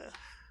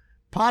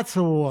 Pots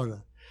of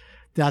water.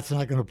 That's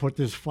not going to put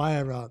this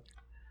fire out.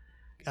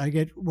 I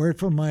get word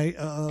from my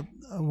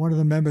one of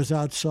the members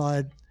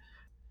outside.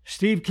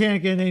 Steve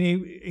can't get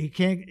any. He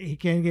can't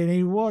get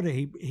any water.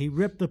 He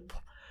ripped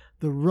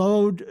the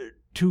road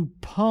to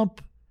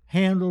pump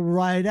handle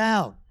right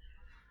out.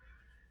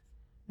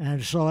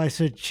 And so I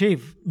said,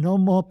 "Chief, no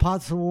more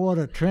pots of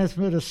water.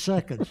 Transmit a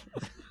second."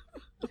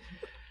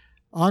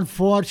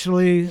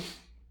 Unfortunately,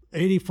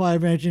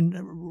 85 engine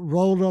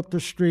rolled up the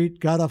street,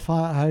 got a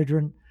fire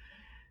hydrant,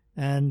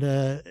 and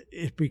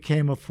it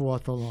became a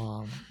fourth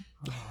alarm.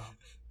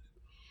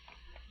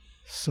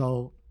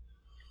 So,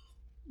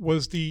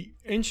 was the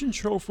engine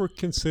chauffeur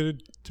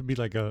considered to be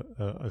like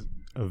a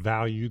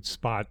valued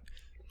spot?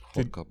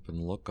 Hook up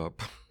and look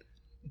up.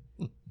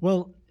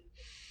 Well,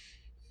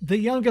 the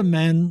younger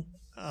men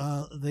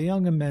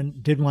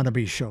didn't want to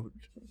be chauffeured.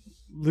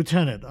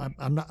 Lieutenant,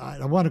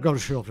 I want to go to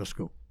chauffeur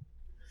school.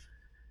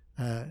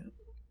 I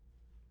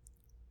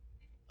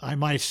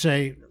might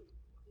say,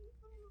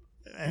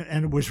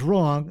 and it was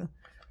wrong,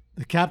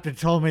 the captain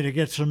told me to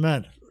get some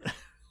men.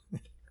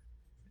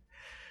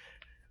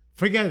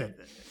 Forget it.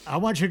 I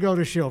want you to go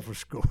to chauffeur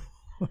school.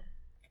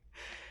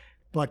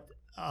 But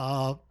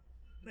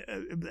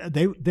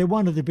they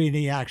wanted to be in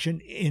the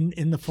action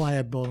in the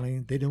fire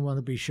building. They didn't want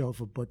to be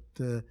chauffeur, but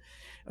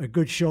a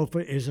good chauffeur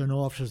is an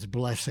officer's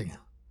blessing.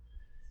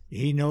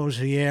 He knows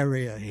the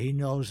area. He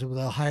knows where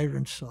the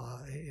hydrants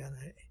are.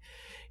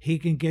 He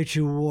can get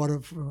you water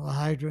from a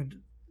hydrant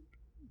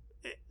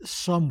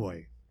some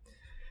way.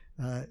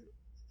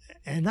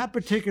 And that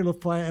particular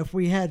fire, if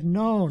we had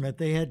known that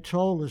they had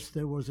told us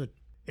there was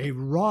a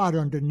rod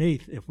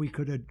underneath, if we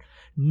could have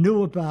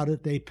knew about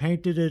it, they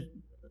painted it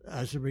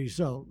as a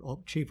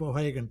result. Chief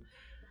O'Hagan,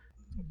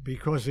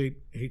 because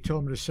he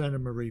told me to send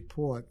him a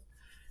report,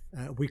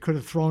 we could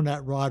have thrown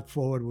that rod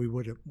forward. We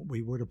would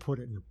have put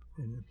it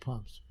in the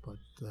pumps. But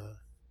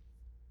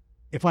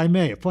if I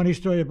may, a funny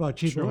story about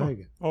Chief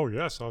O'Hagan. Oh,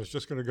 yes. I was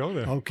just going to go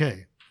there.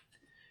 Okay.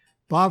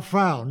 Bob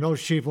Farrell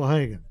knows Chief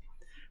O'Hagan.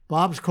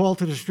 Bob's called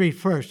to the street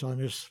first on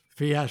this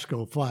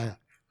fiasco fire.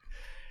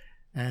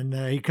 And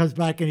he comes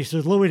back and he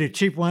says, "Louis, the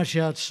chief wants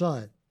you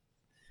outside."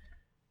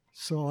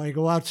 So I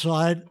go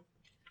outside,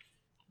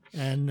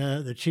 and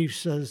the chief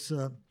says,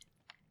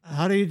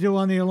 "How do you do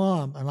on the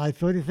alarm?" And I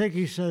think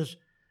he says,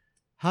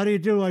 "How do you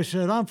do?" I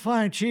said, "I'm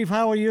fine, Chief.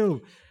 How are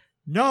you?"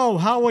 "No,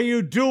 how will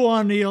you do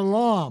on the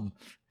alarm?"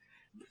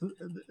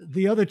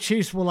 The other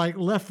chiefs were like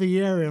left the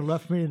area and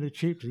left me and the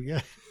chief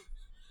together.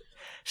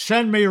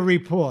 "Send me a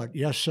report."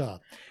 "Yes, sir."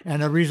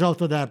 And as a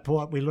result of that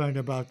report, we learned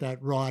about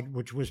that rod,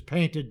 which was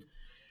painted,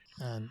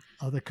 and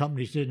other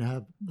companies didn't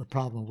have the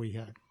problem we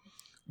had.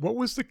 What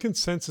was the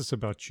consensus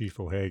about Chief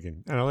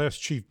O'Hagan? And I'll ask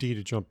Chief D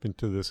to jump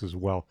into this as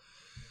well.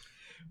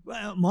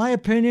 Well, my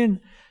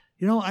opinion,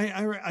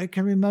 I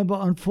can remember,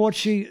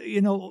 unfortunately,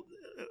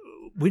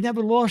 we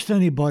never lost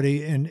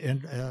anybody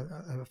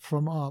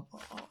from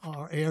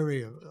our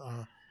area.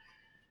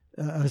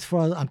 As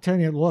far as I'm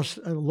telling you,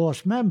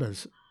 lost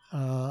members,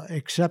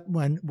 except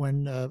when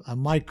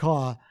my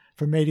car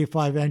from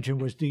 85 engine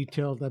was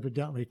detailed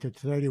evidently to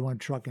 31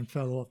 truck and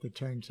fell off the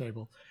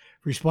turntable,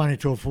 responding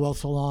to a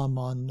false alarm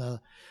on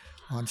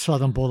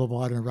Southern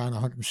Boulevard and around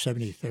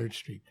 173rd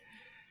Street.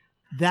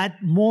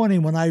 That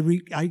morning, when I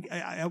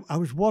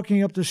was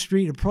walking up the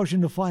street,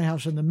 approaching the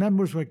firehouse, and the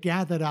members were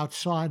gathered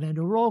outside, and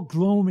they were all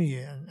gloomy,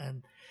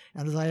 and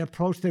as I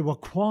approached, they were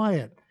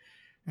quiet,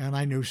 and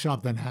I knew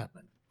something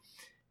happened.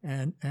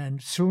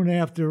 And soon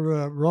after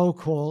roll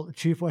call,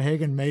 Chief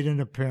O'Hagan made an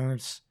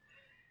appearance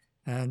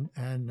and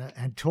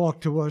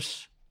talked to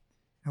us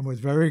and was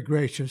very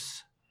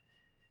gracious.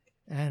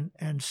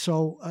 And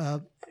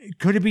so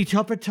could it be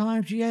tough at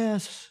times?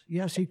 Yes,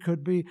 he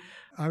could be.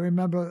 I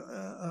remember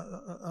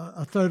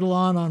a third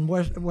alarm on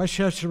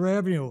Westchester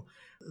Avenue.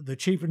 The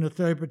chief in the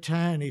 3rd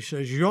Battalion, he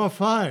says, "You're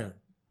fired.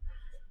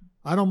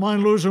 I don't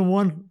mind losing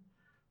one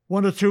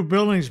or two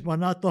buildings, but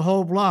not the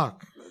whole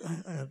block."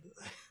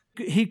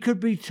 He could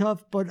be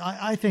tough, but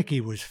I think he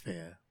was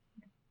fair.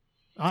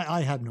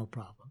 I had no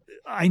problem.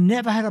 I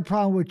never had a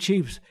problem with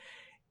chiefs.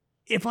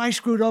 If I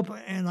screwed up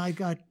and I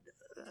got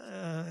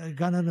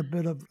in a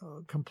bit of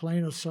a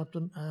complaint or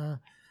something,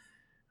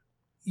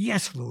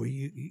 yes,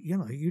 Louis,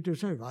 you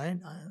deserve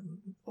it.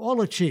 All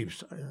the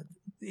chiefs,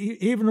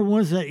 even the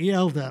ones that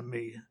yelled at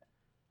me,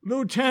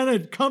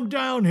 "Lieutenant, come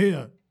down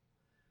here."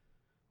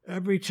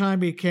 Every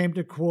time he came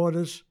to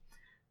quarters,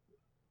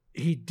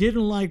 he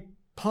didn't like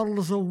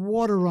puddles of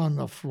water on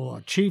the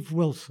floor, Chief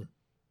Wilson.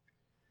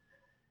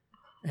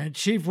 And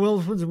Chief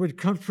Wilson would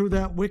come through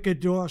that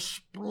wicket door,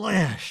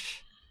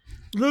 splash.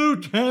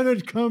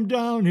 "Lieutenant, come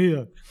down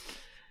here."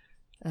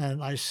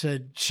 And I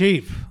said,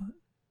 "Chief,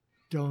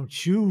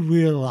 don't you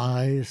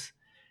realize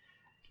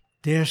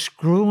they're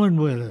screwing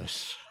with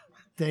us?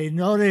 They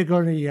know they're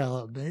going to yell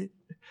at me.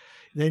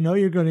 They know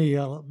you're going to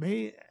yell at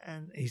me."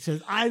 And he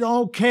says, "I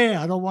don't care.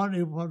 I don't want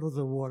any puddles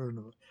of water."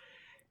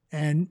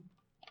 And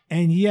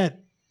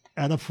yet,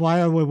 at a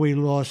fire where we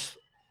lost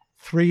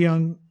 3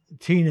 young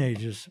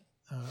teenagers,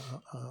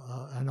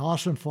 an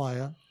arson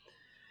fire,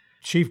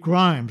 Chief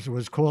Grimes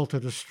was called to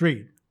the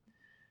street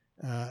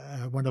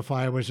when the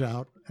fire was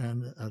out,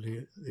 and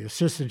the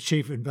assistant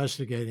chief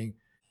investigating,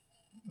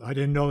 I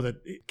didn't know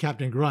that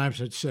Captain Grimes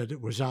had said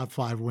it was out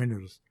 5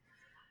 windows.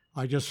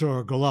 I just saw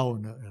a glow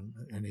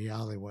in the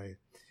alleyway.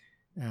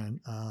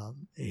 And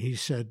he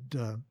said,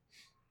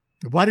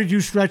 "Why did you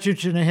stretch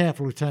 1.5 inches,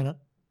 Lieutenant?"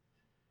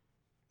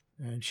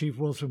 And Chief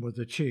Wilson was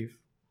the chief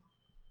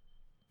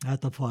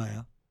at the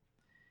fire.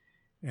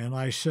 And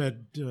I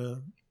said,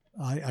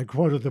 I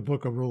quoted the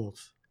Book of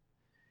Rules.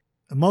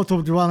 "A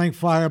multiple dwelling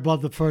fire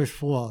above the 1st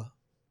floor."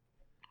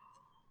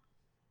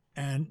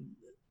 And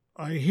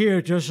I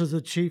hear, just as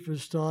the chief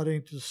is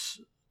starting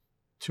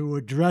to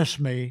address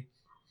me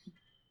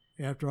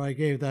after I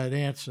gave that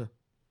answer,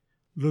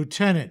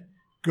 "Lieutenant,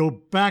 go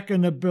back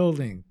in the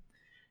building."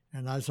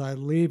 And as I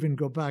leave and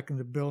go back in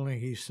the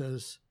building, he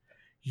says,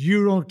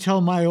 "You don't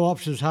tell my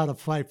officers how to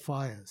fight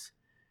fires."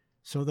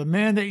 So the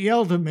man that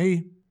yelled at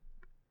me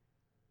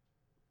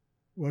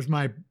was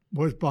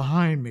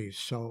behind me.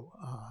 So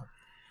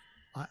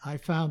I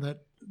found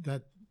that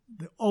the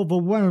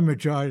overwhelming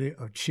majority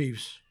of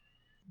chiefs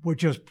were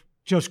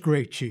just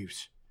great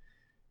chiefs,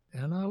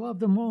 and I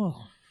loved them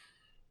all,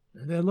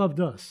 and they loved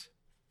us.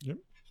 Yep.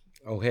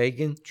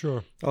 O'Hagan?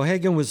 Sure.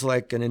 O'Hagan was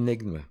like an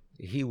enigma.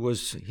 He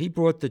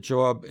brought the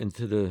job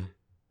into the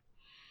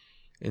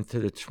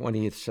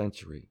 20th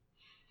century.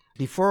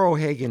 Before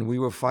O'Hagan, we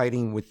were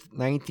fighting with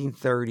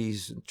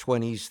 1930s,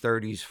 20s,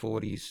 30s,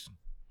 40s,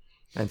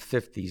 and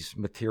 50s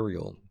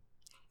material.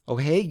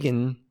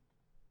 O'Hagan,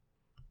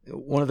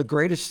 one of the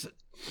greatest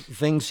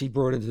things he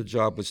brought into the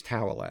job was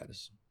tower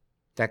ladders.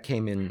 That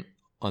came in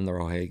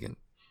under O'Hagan.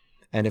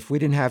 And if we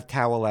didn't have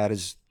tower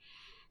ladders,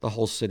 the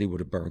whole city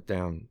would have burnt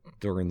down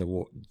during the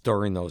war,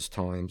 during those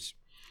times.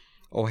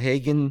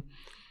 O'Hagan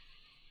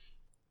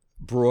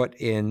brought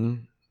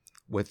in,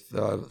 with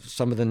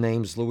some of the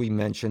names Louis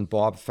mentioned,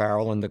 Bob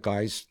Farrell and the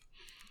guys,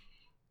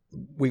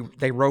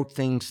 they wrote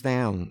things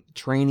down,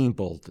 training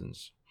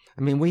bulletins.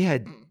 I mean, we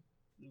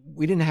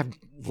didn't have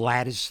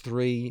Lattice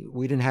 3,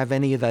 we didn't have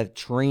any of that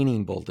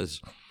training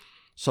bulletins.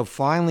 So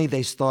finally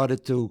they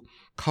started to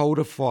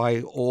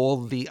codify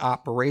all the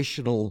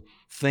operational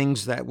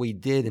things that we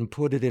did and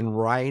put it in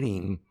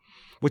writing,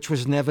 which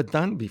was never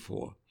done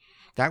before.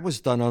 That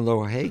was done under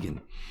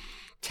O'Hagan.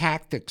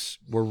 Tactics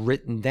were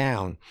written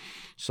down.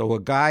 So a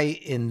guy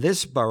in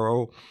this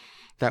borough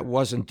that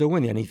wasn't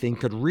doing anything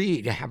could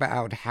read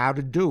about how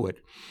to do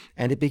it.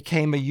 And it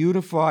became a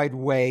unified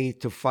way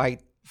to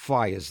fight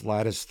fires,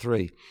 Lattice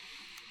 3.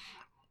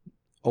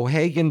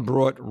 O'Hagan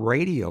brought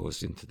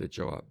radios into the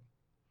job.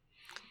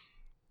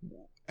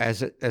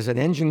 As an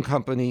engine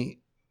company,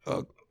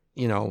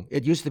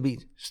 it used to be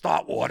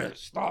start water,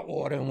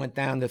 and went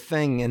down the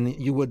thing, and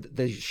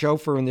the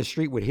chauffeur in the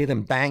street would hear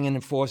them banging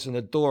and forcing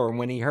the door, and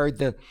when he heard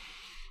them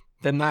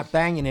not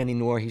banging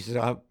anymore, he said,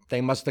 "Oh, they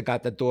must have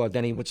got the door."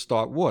 Then he would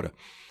start water.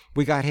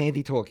 We got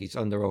handy-talkies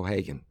under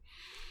O'Hagan.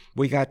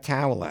 We got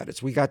tower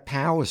ladders. We got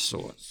power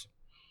saws.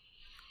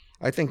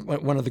 I think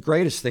one of the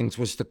greatest things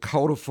was to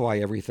codify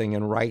everything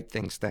and write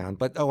things down.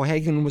 But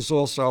O'Hagan was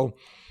also,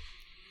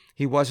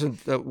 he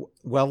wasn't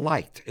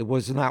well-liked. It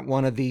was not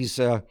one of these,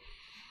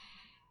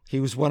 he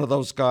was one of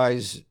those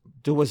guys,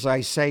 do as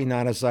I say,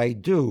 not as I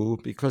do,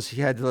 because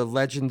he had the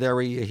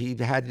legendary, he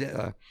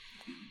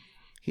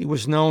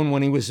was known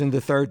when he was in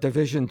the 3rd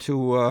Division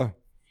to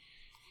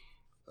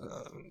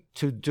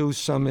do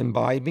some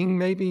imbibing,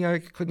 maybe I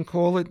couldn't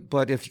call it,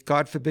 but if,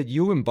 God forbid,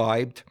 you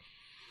imbibed,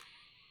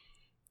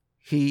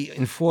 He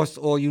enforced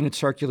all Unit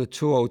Circular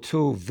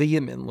 202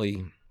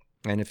 vehemently,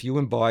 and if you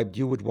imbibed,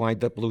 you would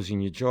wind up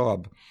losing your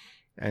job.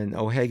 And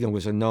O'Hagan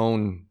was a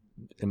known,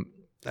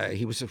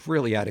 he was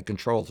really out of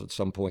control at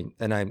some point,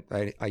 and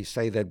I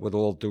say that with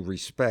all due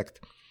respect.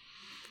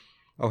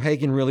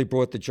 O'Hagan really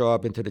brought the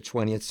job into the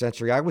 20th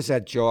century. I was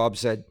at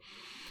jobs that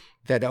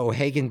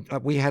O'Hagan,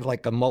 we had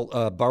like a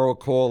borough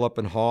call up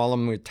in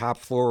Harlem, with top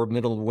floor,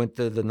 middle of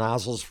winter, the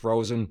nozzle's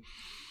frozen.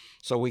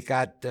 So we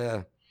got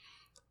a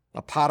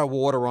pot of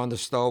water on the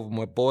stove, and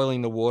we're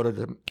boiling the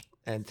water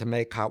to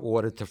make hot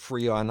water to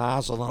free our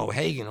nozzle. And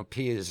O'Hagan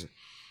appears.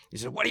 He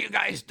said, "What are you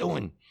guys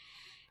doing?"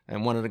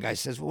 And one of the guys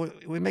says, "Well,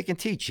 we're making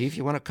tea, Chief.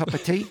 You want a cup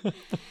of tea?"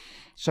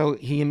 So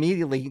he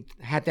immediately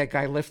had that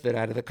guy lifted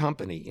out of the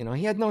company. You know,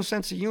 he had no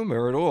sense of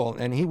humor at all.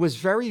 And he was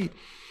very,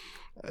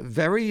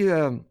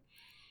 very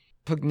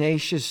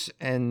pugnacious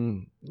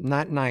and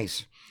not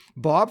nice.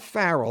 Bob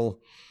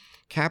Farrell,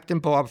 Captain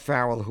Bob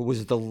Farrell, who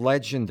was the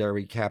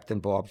legendary Captain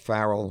Bob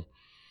Farrell,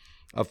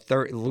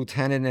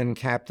 lieutenant and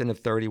captain of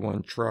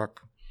 31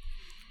 Truck,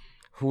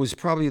 who was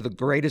probably the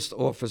greatest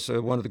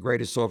officer, one of the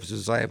greatest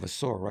officers I ever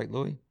saw, right,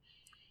 Louis?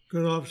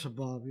 Good officer,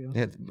 Bob,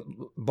 yeah.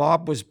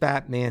 Bob was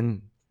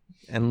Batman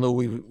and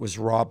Louis was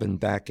Robin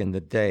back in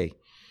the day.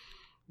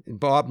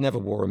 Bob never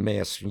wore a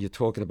mask. You're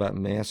talking about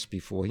masks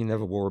before. He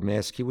never wore a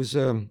mask. He was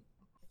a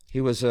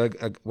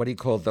what do you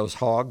call those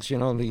hogs? You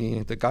know,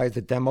 the guys,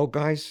 the demo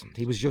guys.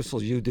 He was just a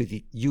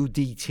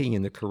UDT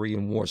in the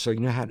Korean War, so he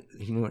knew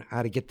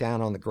how to get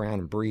down on the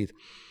ground and breathe.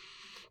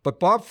 But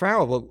Bob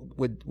Farrell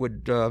would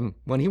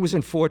when he was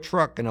in Fort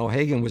Truck and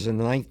O'Hagan was in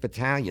the 9th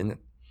Battalion,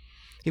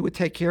 he would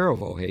take care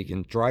of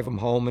O'Hagan, drive him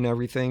home and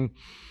everything.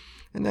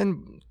 And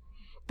then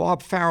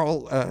Bob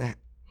Farrell,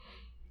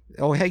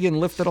 O'Hagan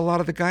lifted a lot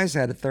of the guys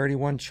out of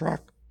 31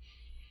 Truck.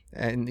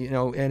 And, you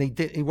know, and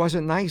he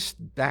wasn't nice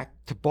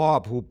back to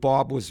Bob, who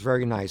Bob was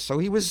very nice. So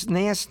he was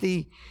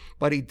nasty,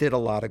 but he did a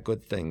lot of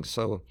good things.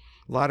 So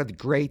a lot of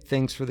great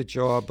things for the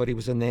job, but he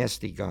was a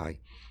nasty guy.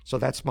 So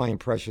that's my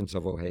impressions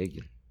of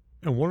O'Hagan.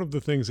 And one of the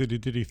things that he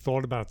did, he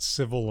thought about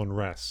civil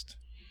unrest.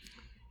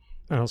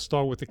 And I'll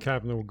start with the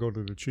Cap, and then we'll go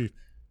to the Chief.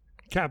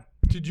 Cap,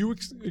 did you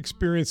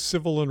experience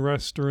civil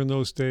unrest during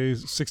those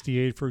days,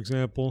 68, for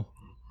example?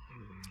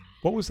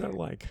 What was that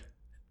like?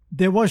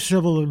 There was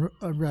civil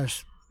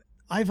unrest.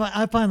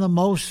 I find the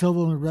most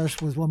civil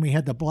unrest was when we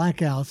had the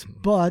blackouts,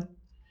 but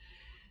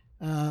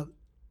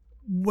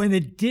when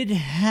it did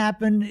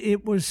happen,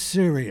 it was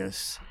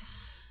serious.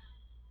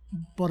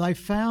 But I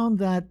found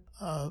that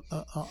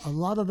a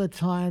lot of the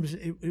times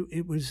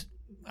it was,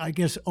 I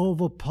guess,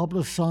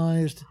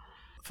 over-publicized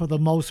for the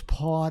most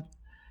part,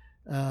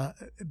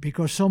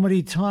 because so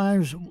many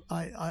times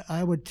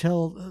I would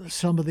tell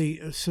some of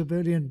the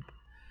civilian,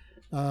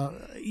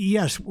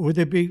 yes, would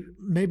there be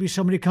maybe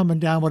somebody coming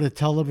down with a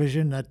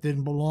television that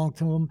didn't belong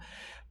to them,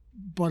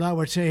 but I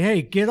would say,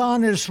 hey, get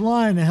on this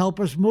line and help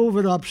us move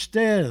it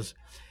upstairs.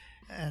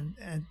 And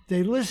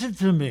they listened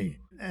to me.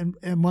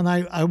 And when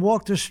I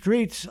walked the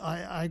streets,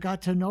 I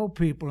got to know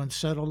people and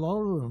said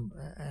hello to them.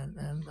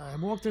 And I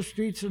walked the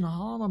streets in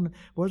Harlem.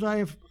 Was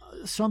I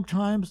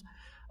sometimes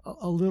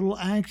a little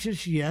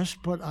anxious? Yes,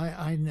 but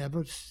I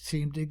never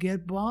seemed to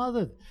get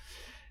bothered.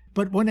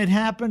 But when it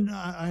happened,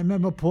 I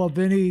remember poor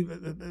Vinny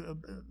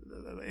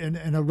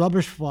in a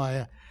rubbish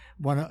fire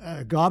when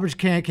a garbage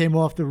can came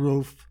off the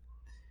roof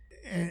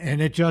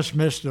and it just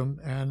missed him.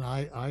 And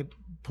I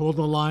pulled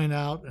the line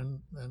out and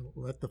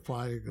let the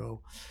fire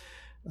go.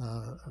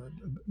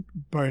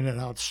 Burn it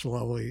out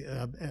slowly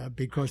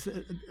because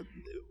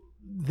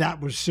that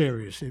was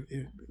serious.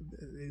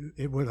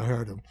 It would have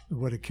hurt him. It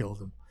would have killed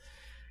him.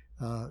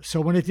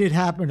 So when it did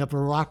happen, if a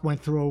rock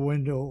went through a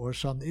window or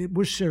something, it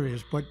was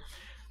serious. But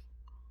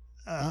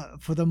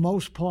for the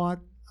most part,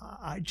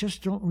 I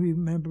just don't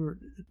remember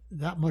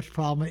that much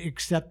problem,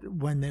 except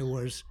when there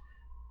was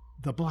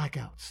the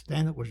blackouts.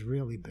 Then it was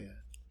really bad.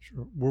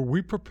 Sure. Were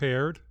we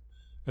prepared?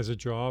 As a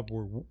job,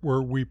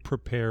 were we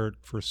prepared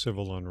for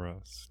civil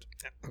unrest?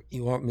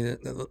 You want me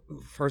to,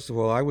 first of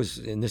all, I was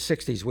in the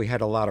 60s. We had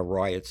a lot of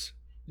riots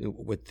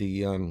with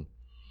the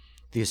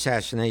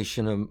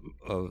assassination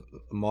of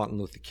Martin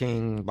Luther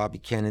King, Bobby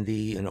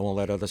Kennedy, and all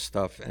that other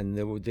stuff. And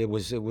it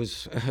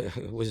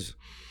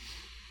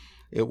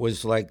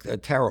was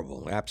like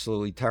terrible,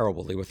 absolutely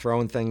terrible. They were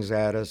throwing things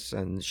at us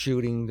and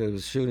shooting. There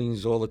was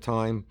shootings all the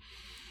time.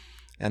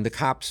 And the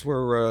cops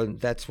were,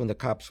 that's when the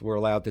cops were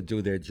allowed to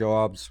do their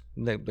jobs.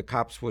 The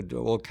cops would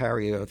all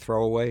carry a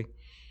throwaway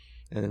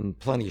and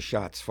plenty of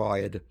shots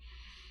fired.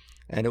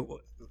 And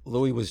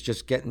Louis was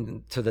just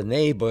getting to the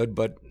neighborhood,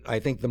 but I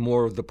think the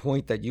more of the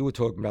point that you were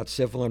talking about,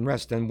 civil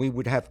unrest, and we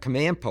would have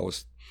command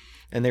posts.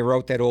 And they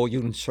wrote that all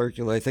unit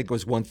circular, I think it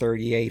was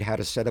 138, how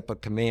to set up a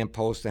command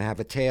post and have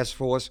a task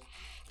force.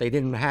 They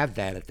didn't have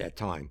that at that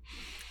time.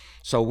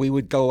 So we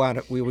would go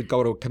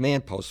to a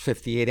command post.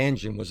 58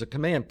 engine was a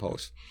command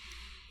post.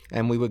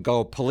 And we would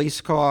go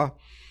police car,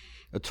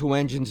 2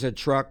 engines, a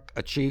truck,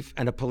 a chief,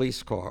 and a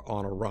police car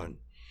on a run.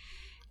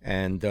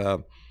 And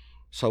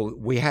So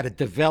we had to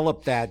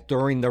develop that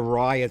during the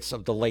riots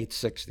of the late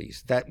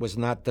 60s. That was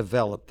not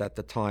developed at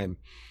the time.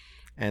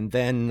 And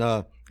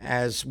then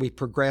as we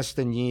progressed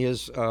in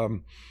years,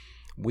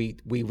 we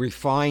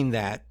refined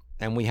that,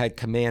 and we had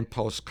command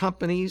post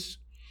companies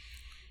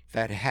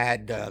that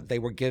had, they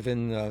were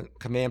given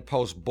command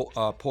post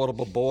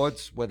portable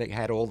boards where they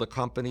had all the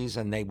companies,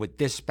 and they would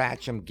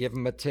dispatch them, give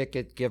them a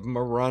ticket, give them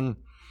a run.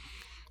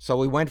 So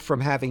we went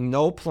from having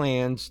no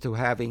plans to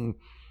having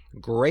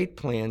great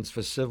plans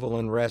for civil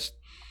unrest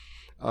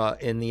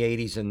in the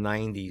 80s and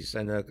 90s.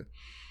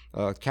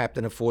 And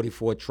captain of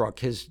 44 truck,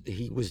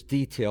 he was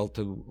detailed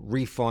to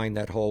refine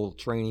that whole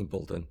training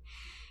building.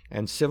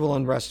 And civil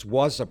unrest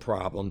was a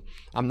problem.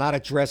 I'm not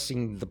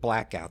addressing the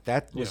blackout.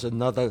 That was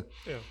another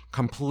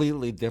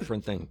completely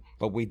different thing.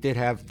 But we did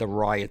have the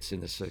riots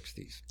in the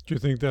 60s. Do you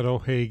think that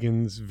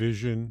O'Hagan's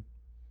vision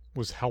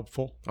was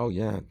helpful? Oh,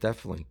 yeah,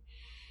 definitely.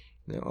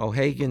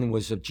 O'Hagan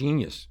was a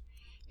genius.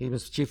 He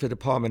was chief of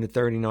department at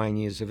 39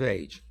 years of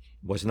age.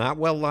 Was not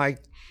well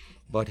liked,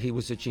 but he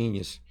was a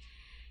genius.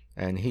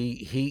 And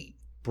he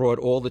brought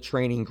all the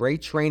training,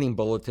 great training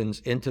bulletins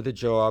into the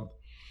job.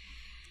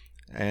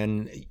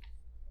 And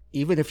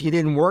even if you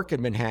didn't work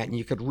in Manhattan,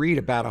 you could read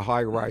about a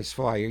high-rise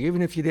fire.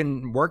 Even if you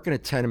didn't work in a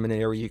tenement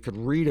area, you could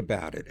read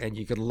about it and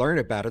you could learn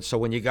about it. So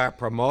when you got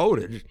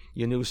promoted,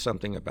 you knew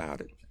something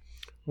about it.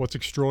 What's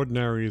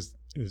extraordinary is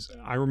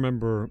I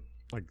remember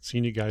like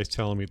senior guys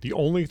telling me the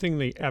only thing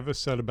they ever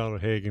said about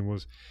O'Hagan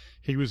was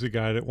he was a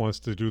guy that wants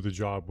to do the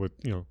job with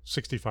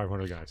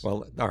 6,500 guys.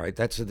 Well, all right,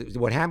 that's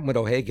what happened with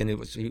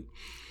O'Hagan.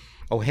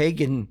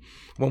 O'Hagan,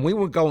 when we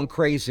were going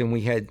crazy and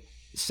we had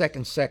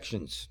second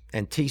sections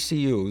and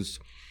TCUs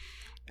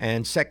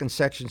and second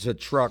sections of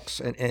trucks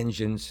and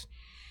engines,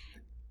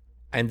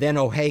 and then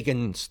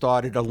O'Hagan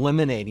started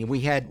eliminating.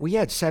 We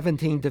had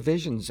 17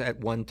 divisions at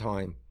one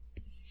time.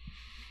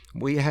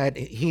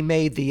 He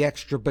made the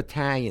extra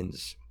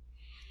battalions.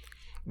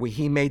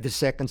 He made the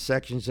second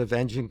sections of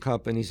engine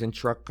companies and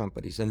truck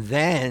companies. And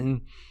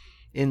then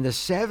in the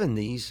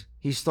 70s,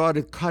 he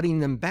started cutting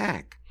them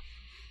back.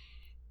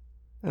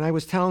 And I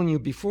was telling you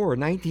before, in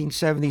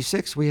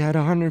 1976, we had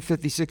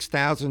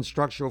 156,000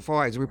 structural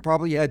fires. We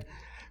probably had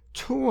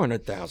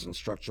 200,000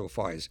 structural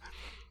fires.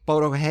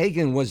 But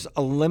O'Hagan was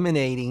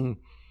eliminating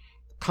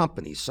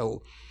companies,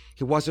 so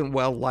he wasn't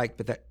well liked.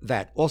 But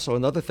that also,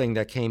 another thing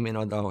that came in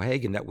on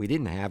O'Hagan that we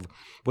didn't have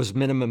was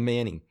minimum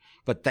manning.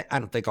 But I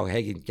don't think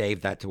O'Hagan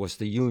gave that to us.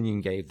 The union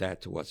gave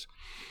that to us.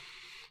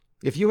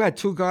 If you had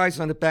 2 guys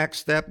on the back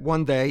step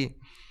one day,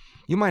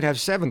 you might have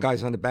 7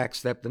 guys on the back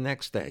step the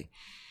next day.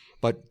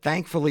 But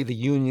thankfully, the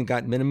union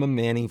got minimum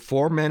manning,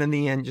 4 men in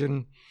the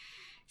engine,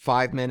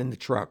 5 men in the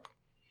truck.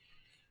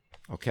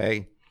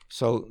 Okay?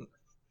 So,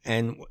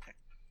 and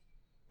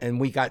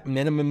we got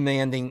minimum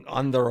manning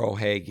under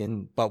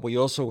O'Hagan, but we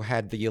also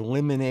had the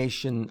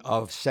elimination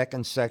of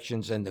second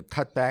sections and the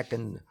cutback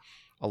in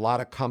a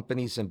lot of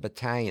companies and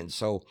battalions.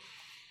 So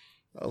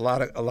a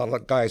lot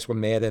of guys were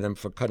mad at him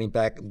for cutting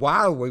back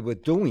while we were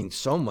doing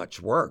so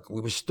much work.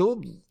 We were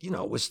still,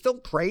 it was still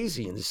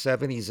crazy in the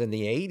 70s and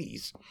the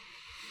 80s.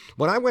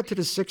 When I went to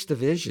the 6th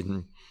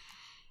Division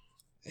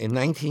in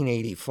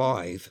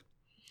 1985,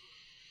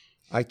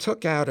 I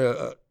took out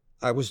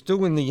I was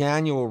doing the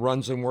annual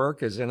runs and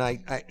workers, and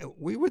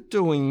we were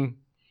doing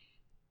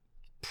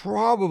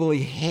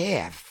probably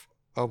half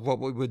of what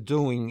we were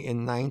doing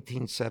in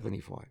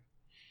 1975.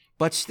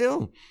 But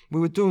still, we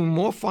were doing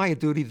more fire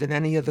duty than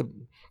any other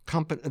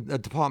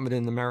department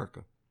in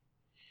America.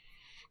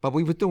 But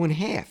we were doing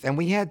half, and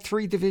we had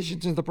 3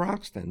 divisions in the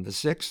Bronx then, the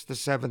 6th, the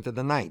 7th, and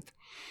the 9th.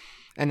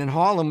 And in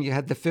Harlem, you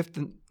had the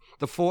 5th,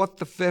 the 4th,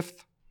 the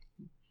 5th,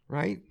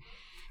 right?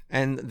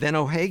 And then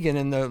O'Hagan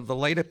and the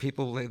later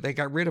people, they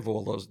got rid of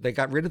all those. They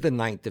got rid of the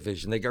 9th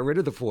Division. They got rid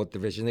of the 4th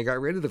Division. They got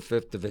rid of the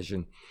 5th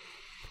Division.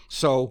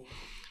 So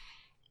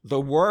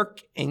the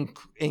work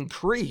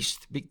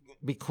increased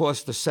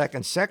because the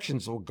second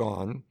sections were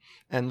gone,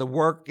 and the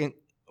work,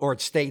 or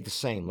it stayed the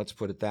same, let's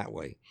put it that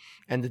way.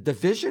 And the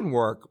division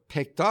work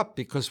picked up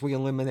because we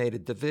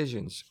eliminated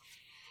divisions.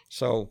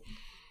 So,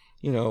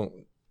 it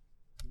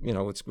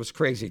was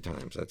crazy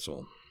times, that's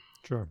all.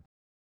 Sure.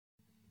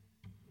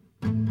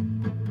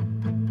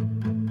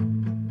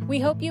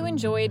 We hope you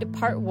enjoyed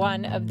part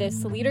 1 of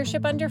this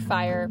Leadership Under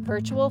Fire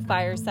virtual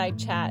fireside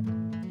chat.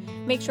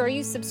 Make sure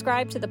you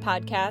subscribe to the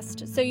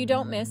podcast so you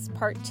don't miss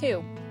part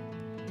 2.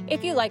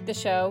 If you like the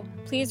show,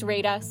 please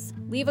rate us,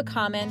 leave a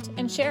comment,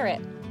 and share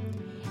it.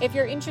 If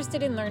you're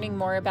interested in learning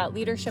more about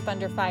Leadership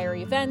Under Fire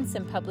events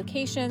and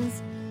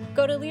publications,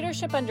 go to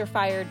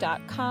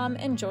leadershipunderfire.com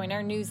and join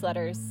our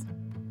newsletters.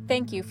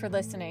 Thank you for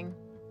listening.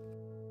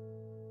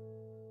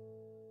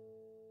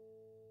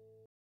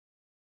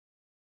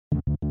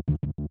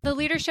 The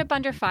Leadership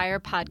Under Fire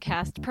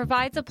podcast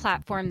provides a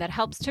platform that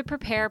helps to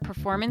prepare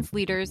performance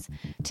leaders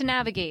to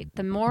navigate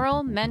the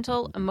moral,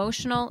 mental,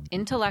 emotional,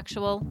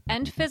 intellectual,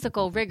 and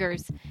physical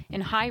rigors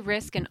in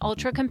high-risk and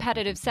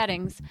ultra-competitive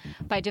settings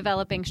by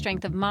developing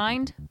strength of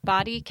mind,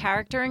 body,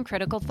 character, and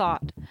critical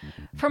thought.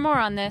 For more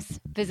on this,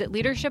 visit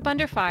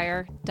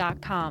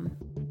leadershipunderfire.com.